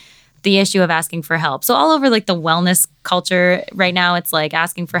someone, the issue of asking for help. So all over like the wellness culture right now, it's like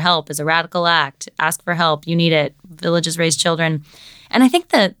asking for help is a radical act. Ask for help. You need it. Villages raise children. And I think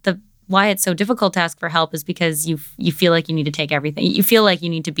that why it's so difficult to ask for help is because you feel like you need to take everything. You feel like you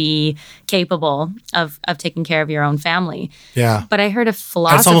need to be capable of taking care of your own family. Yeah. But I heard a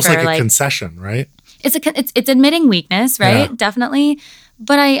philosopher, it's almost like a concession, right? It's admitting weakness, right? Yeah. Definitely.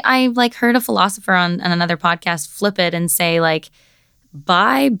 But I like heard a philosopher on another podcast flip it and say like,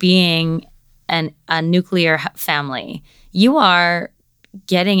 by being a nuclear family, you are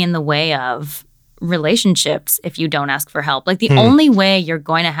getting in the way of relationships if you don't ask for help. Like the only way you're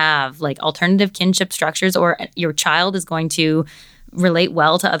going to have like alternative kinship structures or your child is going to relate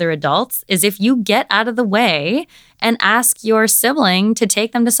well to other adults is if you get out of the way and ask your sibling to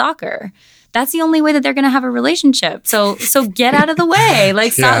take them to soccer. That's the only way that they're going to have a relationship. So get out of the way.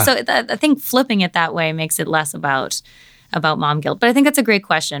 Like so I think flipping it that way makes it less about mom guilt. But I think that's a great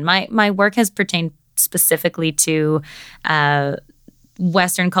question. My work has pertained specifically to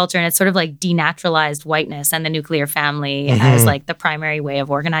Western culture, and it's sort of like denaturalized whiteness and the nuclear family as like the primary way of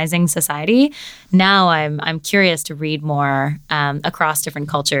organizing society. Now I'm curious to read more across different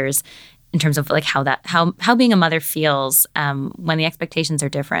cultures in terms of like how being a mother feels when the expectations are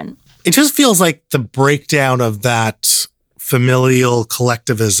different. It just feels like the breakdown of that familial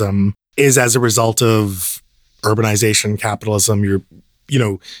collectivism is as a result of urbanization, capitalism.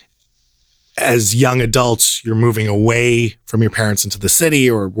 As young adults, you're moving away from your parents into the city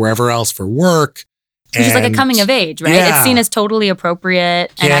or wherever else for work. Which is like a coming of age, right? Yeah. It's seen as totally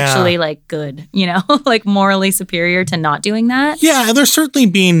appropriate and actually like good, like morally superior to not doing that. Yeah, and there's certainly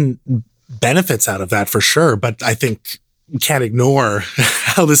been benefits out of that for sure. But I think we can't ignore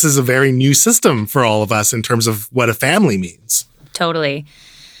how this is a very new system for all of us in terms of what a family means. Totally.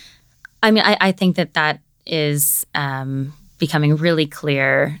 I mean, I think that is becoming really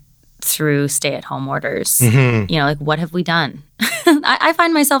clear through stay-at-home orders. Like, what have we done? I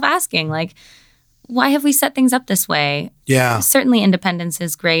find myself asking, like, why have we set things up this way? Yeah. Certainly independence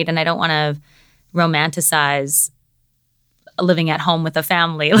is great, and I don't want to romanticize living at home with a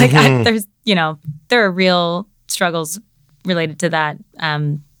family. Like, there are real struggles related to that.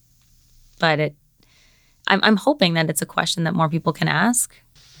 But I'm hoping that it's a question that more people can ask.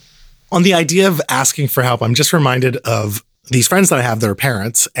 On the idea of asking for help, I'm just reminded of these friends that I have that are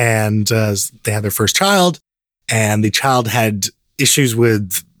parents, and they had their first child, and the child had issues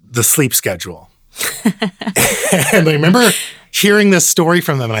with the sleep schedule. And I remember hearing this story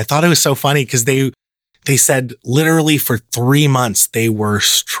from them, and I thought it was so funny because they said literally for 3 months they were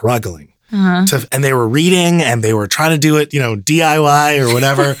struggling. And they were reading, and they were trying to do it, DIY or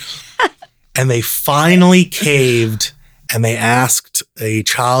whatever. And they finally caved, and they asked a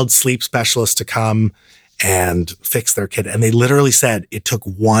child sleep specialist to come and fix their kid. And they literally said it took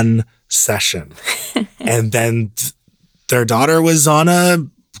one session. And then their daughter was on a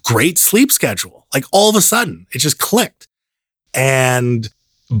great sleep schedule. Like all of a sudden, it just clicked. And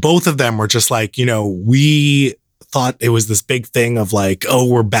both of them were just like, we thought it was this big thing of like, oh,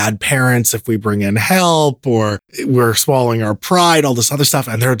 we're bad parents if we bring in help, or we're swallowing our pride, all this other stuff.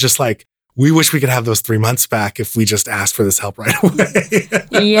 And they're just like, we wish we could have those 3 months back if we just asked for this help right away.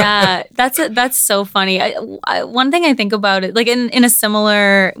 Yeah, that's so funny. One thing I think about it, like in a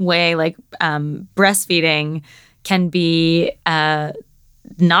similar way, like breastfeeding can be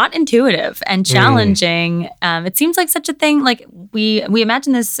not intuitive and challenging. It seems like such a thing. Like we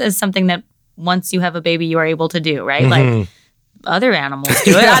imagine this as something that once you have a baby, you are able to do, right? Like other animals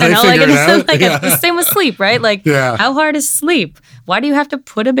do it. I don't know. Like it's the same with sleep, right? Like how hard is sleep? why do you have to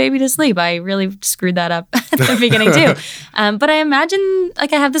put a baby to sleep? I really screwed that up at the beginning too. But I imagine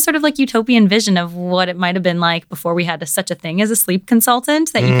like I have this sort of like utopian vision of what it might have been like before we had such a thing as a sleep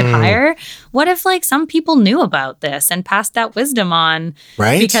consultant that you could hire. What if like some people knew about this and passed that wisdom on,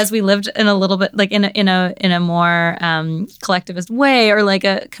 right? Because we lived in a little bit like in a more collectivist way or like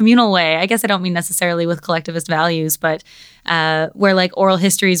a communal way. I guess I don't mean necessarily with collectivist values, but where like oral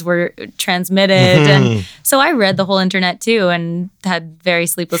histories were transmitted. And so I read the whole internet too and had very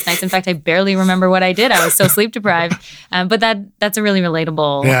sleepless nights. In fact, I barely remember what I did. I was so sleep deprived. But that's a really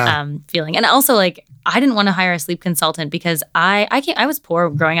relatable feeling. And also like I didn't want to hire a sleep consultant because I was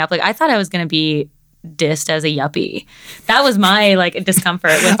poor growing up. Like I thought I was going to be dissed as a yuppie. That was my like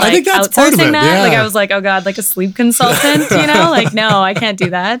discomfort with like I think that's part of outsourcing it, that. yeah. Like I was like, oh God, like a sleep consultant, like no, I can't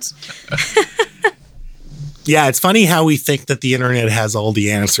do that. Yeah, it's funny how we think that the internet has all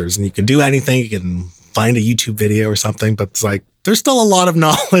the answers and you can do anything, you can find a YouTube video or something, but it's like there's still a lot of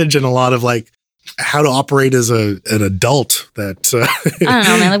knowledge and a lot of like how to operate as an adult that I don't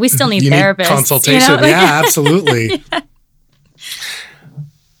know, man. Like we still need therapists. Need consultation. Like, yeah, absolutely. Yeah.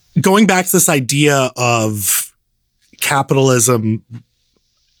 Going back to this idea of capitalism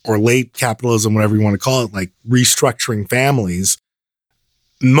or late capitalism, whatever you want to call it, like restructuring families,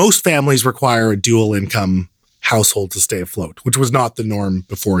 most families require a dual income household to stay afloat, which was not the norm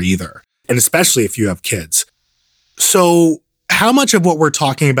before either. And especially if you have kids. So how much of what we're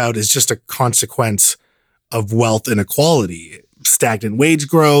talking about is just a consequence of wealth inequality, stagnant wage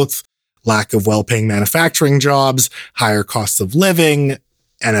growth, lack of well-paying manufacturing jobs, higher costs of living,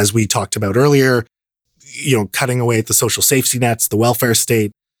 and as we talked about earlier, cutting away at the social safety nets, the welfare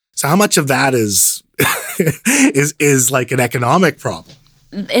state. So how much of that is is like an economic problem?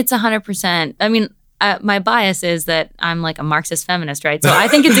 It's 100%. I mean, my bias is that I'm like a Marxist feminist, right? So I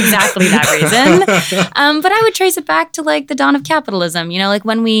think it's exactly that reason. But I would trace it back to like the dawn of capitalism. Like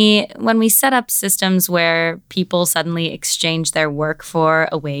when we set up systems where people suddenly exchange their work for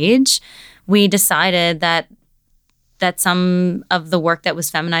a wage, we decided that some of the work that was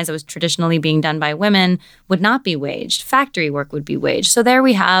feminized, that was traditionally being done by women, would not be waged. Factory work would be waged. So there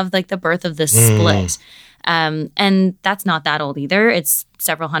we have like the birth of this split. And that's not that old either. It's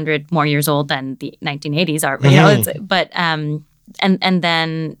several hundred more years old than the 1980s are. And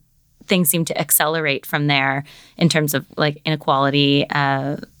then things seem to accelerate from there in terms of like inequality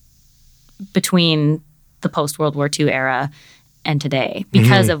between the post-World War II era and today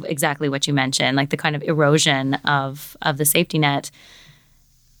because of exactly what you mentioned, like the kind of erosion of the safety net.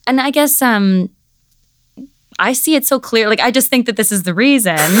 And I guess I see it so clear. Like, I just think that this is the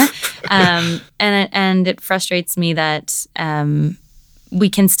reason. And it frustrates me that we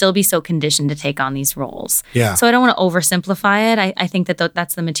can still be so conditioned to take on these roles. Yeah. So I don't want to oversimplify it. I think that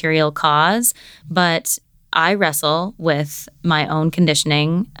that's the material cause. But I wrestle with my own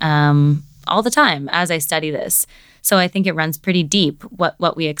conditioning all the time as I study this. So I think it runs pretty deep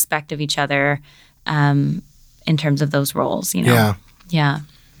what we expect of each other in terms of those roles, Yeah. Yeah.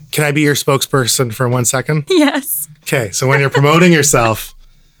 Can I be your spokesperson for 1 second? Yes. Okay, so when you're promoting yourself,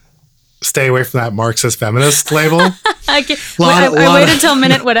 stay away from that Marxist feminist label. I waited till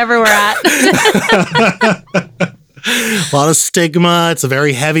minute whatever we're at. A lot of stigma. It's a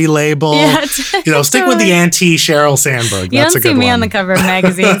very heavy label. Yeah, stick with the anti-Sheryl Sandberg. You That's don't a good see me one. on the cover of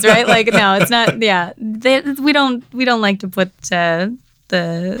magazines, right? Like, no, it's not. Yeah, we don't like to put the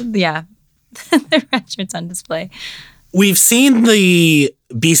red shirts on display. We've seen the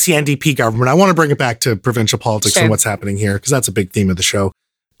BC NDP government. I want to bring it back to provincial politics and what's happening here because that's a big theme of the show.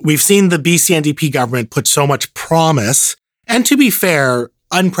 We've seen the BC NDP government put so much promise and, to be fair,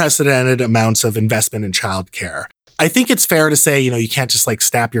 unprecedented amounts of investment in childcare. I think it's fair to say, you can't just like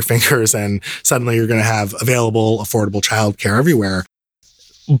snap your fingers and suddenly you're going to have available, affordable childcare everywhere.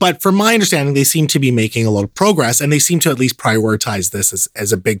 But from my understanding, they seem to be making a lot of progress and they seem to at least prioritize this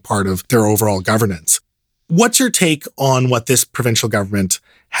as a big part of their overall governance. What's your take on what this provincial government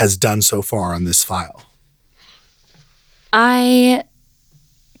has done so far on this file? I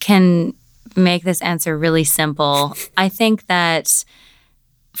can make this answer really simple. I think that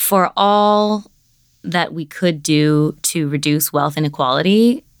for all that we could do to reduce wealth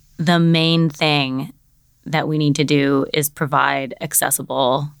inequality, the main thing that we need to do is provide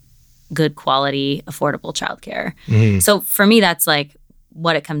accessible, good quality, affordable childcare. Mm-hmm. So for me, that's like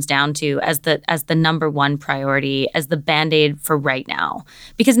what it comes down to as the number one priority, as the Band-Aid for right now.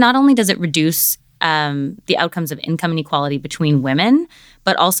 Because not only does it reduce the outcomes of income inequality between women,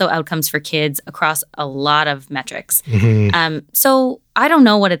 but also outcomes for kids across a lot of metrics. Mm-hmm. So I don't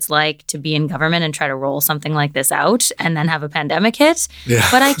know what it's like to be in government and try to roll something like this out and then have a pandemic hit. Yeah.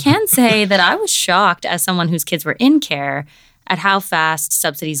 But I can say that I was shocked as someone whose kids were in care at how fast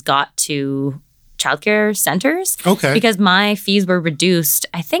subsidies got to childcare centers. Okay. Because my fees were reduced,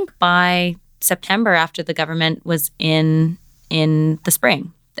 I think, by September after the government was in the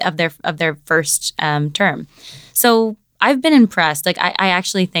spring of their first term. So I've been impressed. Like I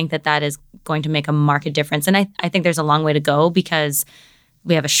actually think that is going to make a marked difference. And I think there's a long way to go because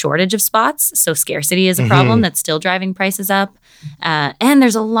we have a shortage of spots. So scarcity is a problem that's still driving prices up. And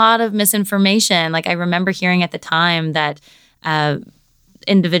there's a lot of misinformation. Like I remember hearing at the time that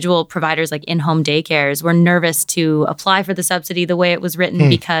individual providers like in-home daycares were nervous to apply for the subsidy the way it was written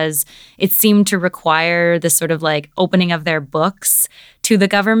because it seemed to require this sort of like opening of their books to the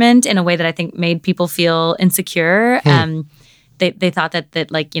government in a way that I think made people feel insecure. They thought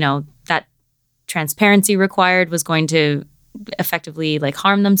that like, you know, that transparency required was going to effectively like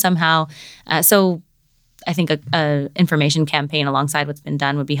harm them somehow. So I think a information campaign alongside what's been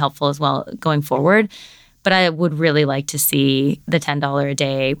done would be helpful as well going forward. But I would really like to see the $10 a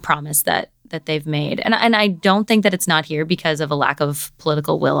day promise that they've made. And I don't think that it's not here because of a lack of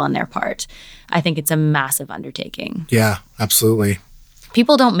political will on their part. I think it's a massive undertaking. Yeah, absolutely.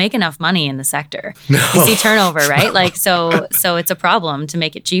 People don't make enough money in the sector. No. You see turnover, right? Like so it's a problem to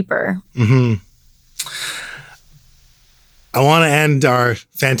make it cheaper. Mm-hmm. I want to end our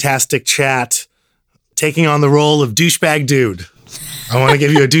fantastic chat taking on the role of douchebag dude. I want to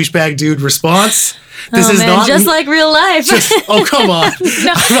give you a douchebag dude response. This is not just like real life. Oh, come on.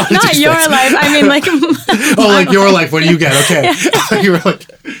 No, not your life. I mean, like. Like your life. What do you get? Okay. Yeah. You were like,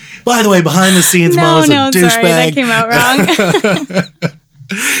 by the way, behind the scenes, Mo is a douchebag. Sorry, that came out wrong.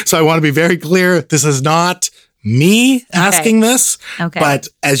 So I want to be very clear. This is not me asking this. Okay. But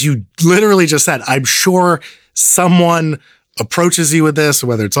as you literally just said, I'm sure someone approaches you with this,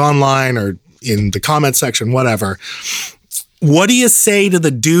 whether it's online or in the comment section, whatever. What do you say to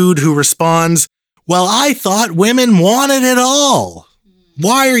the dude who responds, well, I thought women wanted it all.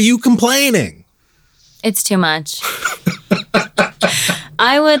 Why are you complaining? It's too much.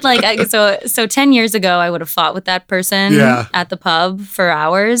 I would like, so 10 years ago, I would have fought with that person at the pub for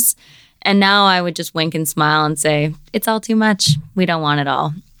hours. And now I would just wink and smile and say, it's all too much. We don't want it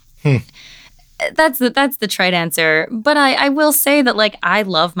all. That's the trite answer. But I will say that like, I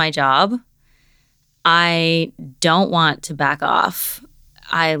love my job. I don't want to back off.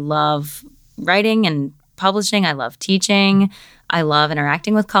 I love writing and publishing. I love teaching. I love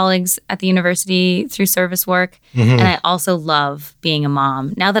interacting with colleagues at the university through service work. And I also love being a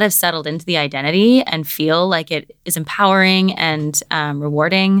mom. Now that I've settled into the identity and feel like it is empowering and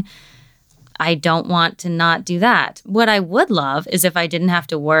rewarding, I don't want to not do that. What I would love is if I didn't have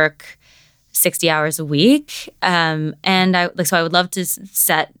to work 60 hours a week. So I would love to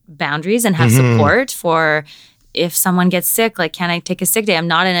set boundaries and have support for if someone gets sick, like, can I take a sick day? I'm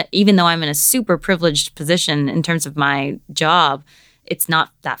not even though I'm in a super privileged position in terms of my job, it's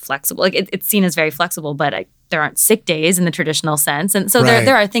not that flexible. Like it's seen as very flexible, but there aren't sick days in the traditional sense. And so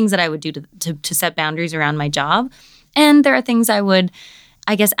there are things that I would do to set boundaries around my job. And there are things I would,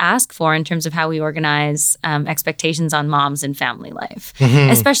 I guess, ask for in terms of how we organize expectations on moms and family life,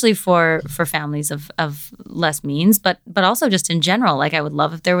 especially for families of less means, but also just in general. Like I would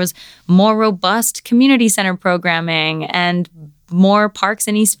love if there was more robust community center programming and more parks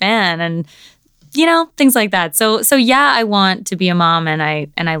in East Van and, you know, things like that. So yeah, I want to be a mom and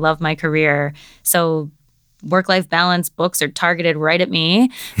I love my career. So work-life balance books are targeted right at me,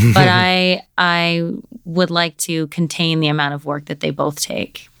 but I would like to contain the amount of work that they both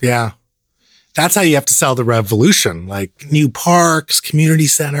take. Yeah. That's how you have to sell the revolution, like new parks, community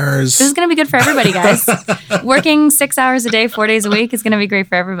centers. This is going to be good for everybody, guys. Working 6 hours a day, 4 days a week is going to be great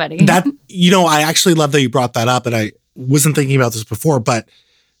for everybody. I actually love that you brought that up, and I wasn't thinking about this before, but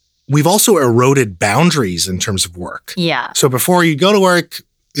we've also eroded boundaries in terms of work. Yeah. So before you go to work,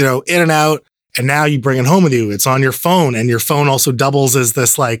 in and out, and now you bring it home with you. It's on your phone, and your phone also doubles as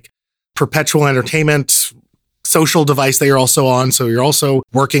this like perpetual entertainment social device that you're also on. So you're also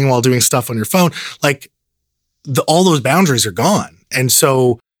working while doing stuff on your phone. Like all those boundaries are gone. And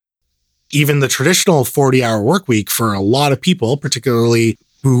so even the traditional 40-hour work week for a lot of people, particularly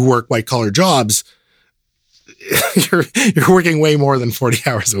who work white collar jobs, you're working way more than 40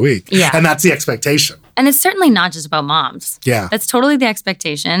 hours a week. Yeah. And that's the expectation. And it's certainly not just about moms. Yeah. That's totally the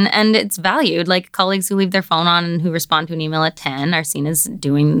expectation. And it's valued. Like colleagues who leave their phone on and who respond to an email at 10 are seen as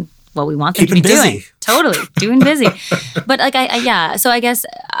doing what we want them to be doing. Totally. Doing busy. But like, so I guess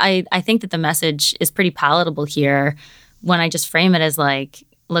I think that the message is pretty palatable here when I just frame it as like,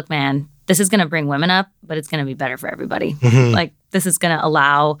 look, man, this is going to bring women up, but it's going to be better for everybody. Like this is going to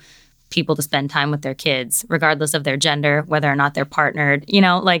allow people to spend time with their kids, regardless of their gender, whether or not they're partnered,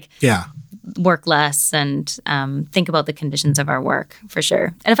 work less and think about the conditions of our work, for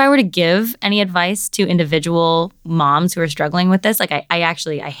sure. And if I were to give any advice to individual moms who are struggling with this, like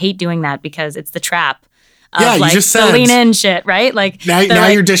I hate doing that because it's the trap. Yeah, you just said the lean in shit, right? Like now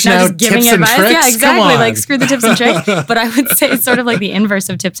you're dishing out tips and tricks. Yeah, exactly. Like screw the tips and tricks. But I would say it's sort of like the inverse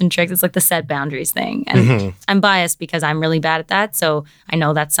of tips and tricks. It's like the set boundaries thing. And I'm biased because I'm really bad at that. So I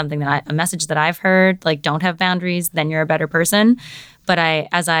know that's something that a message that I've heard, like don't have boundaries, then you're a better person. But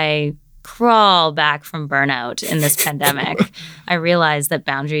as I crawl back from burnout in this pandemic, I realized that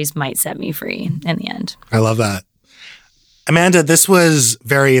boundaries might set me free in the end. I love that. Amanda, this was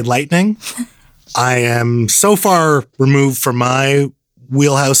very enlightening. I am so far removed from my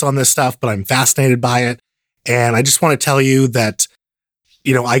wheelhouse on this stuff, but I'm fascinated by it. And I just want to tell you that,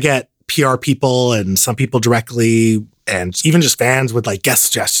 I get PR people and some people directly, and even just fans with like guest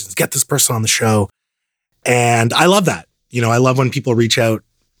suggestions, get this person on the show. And I love that. I love when people reach out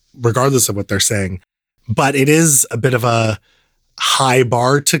regardless of what they're saying. But it is a bit of a high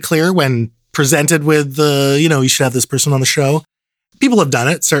bar to clear when presented with you should have this person on the show. People have done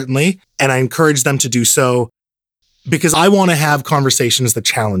it, certainly, and I encourage them to do so because I want to have conversations that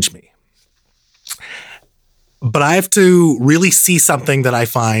challenge me. But I have to really see something that I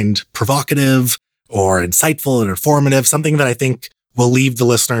find provocative or insightful and informative, something that I think will leave the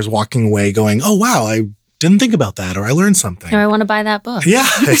listeners walking away going, oh, wow, I didn't think about that, or I learned something. Or I want to buy that book. Yeah,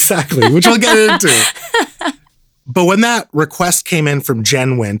 exactly, which we'll get into. But when that request came in from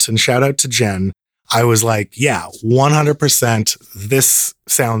Jen Wint, and shout out to Jen, I was like, yeah, 100%. This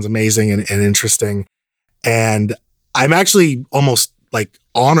sounds amazing and interesting. And I'm actually almost like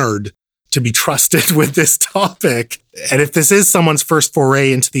honored to be trusted with this topic. And if this is someone's first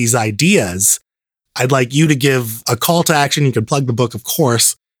foray into these ideas, I'd like you to give a call to action. You can plug the book, of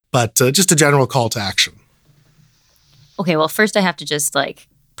course, but just a general call to action. Okay, well, first I have to just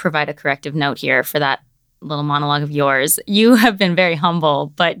provide a corrective note here for that little monologue of yours. You have been very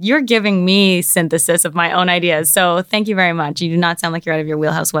humble, but you're giving me synthesis of my own ideas. So thank you very much. You do not sound like you're out of your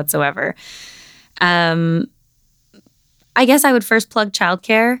wheelhouse whatsoever. I guess I would first plug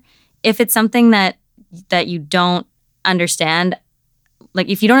childcare. If it's something that you don't understand, like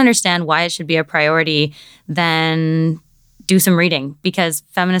if you don't understand why it should be a priority, then do some reading, because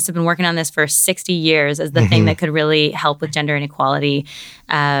feminists have been working on this for 60 years as the thing that could really help with gender inequality.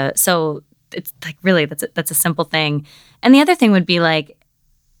 So it's like really that's a simple thing. And the other thing would be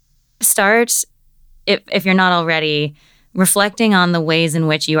start, if you're not already, reflecting on the ways in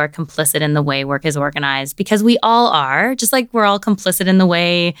which you are complicit in the way work is organized, because we all are, just like we're all complicit in the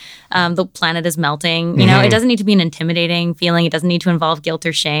way the planet is melting. It doesn't need to be an intimidating feeling. It doesn't need to involve guilt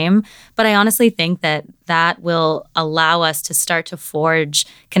or shame. But I honestly think that will allow us to start to forge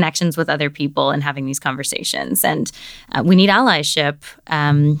connections with other people and having these conversations. And we need allyship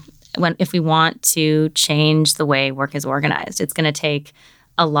if we want to change the way work is organized. It's going to take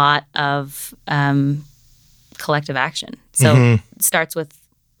a lot of collective action. So it starts with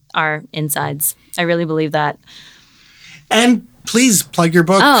our insides. I really believe that. And please plug your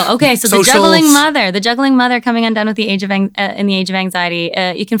book. Oh, okay. So The Juggling Mother, Coming Undone with the Age of in the Age of Anxiety.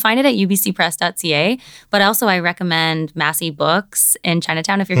 You can find it at ubcpress.ca. But also, I recommend Massey Books in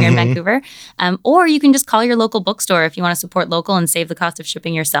Chinatown if you're here in Vancouver. Or you can just call your local bookstore if you want to support local and save the cost of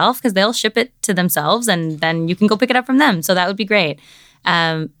shipping yourself, because they'll ship it to themselves, and then you can go pick it up from them. So that would be great.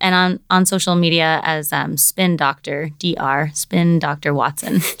 And on social media as Spin Doctor, Spin Dr.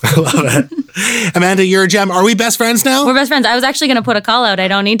 Watson. I love it. Amanda, you're a gem. Are we best friends now? We're best friends. I was actually going to put a call out. I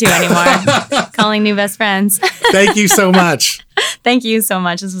don't need to anymore. Calling new best friends. Thank you so much. Thank you so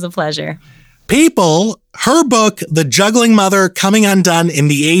much. This was a pleasure. People, her book, The Juggling Mother, Coming Undone in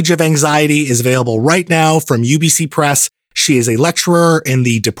the Age of Anxiety, is available right now from UBC Press. She is a lecturer in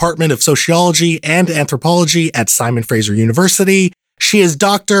the Department of Sociology and Anthropology at Simon Fraser University. She is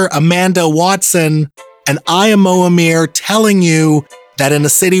Dr. Amanda Watson, and I am Mo Amir, telling you that in a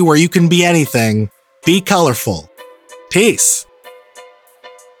city where you can be anything, be colorful. Peace.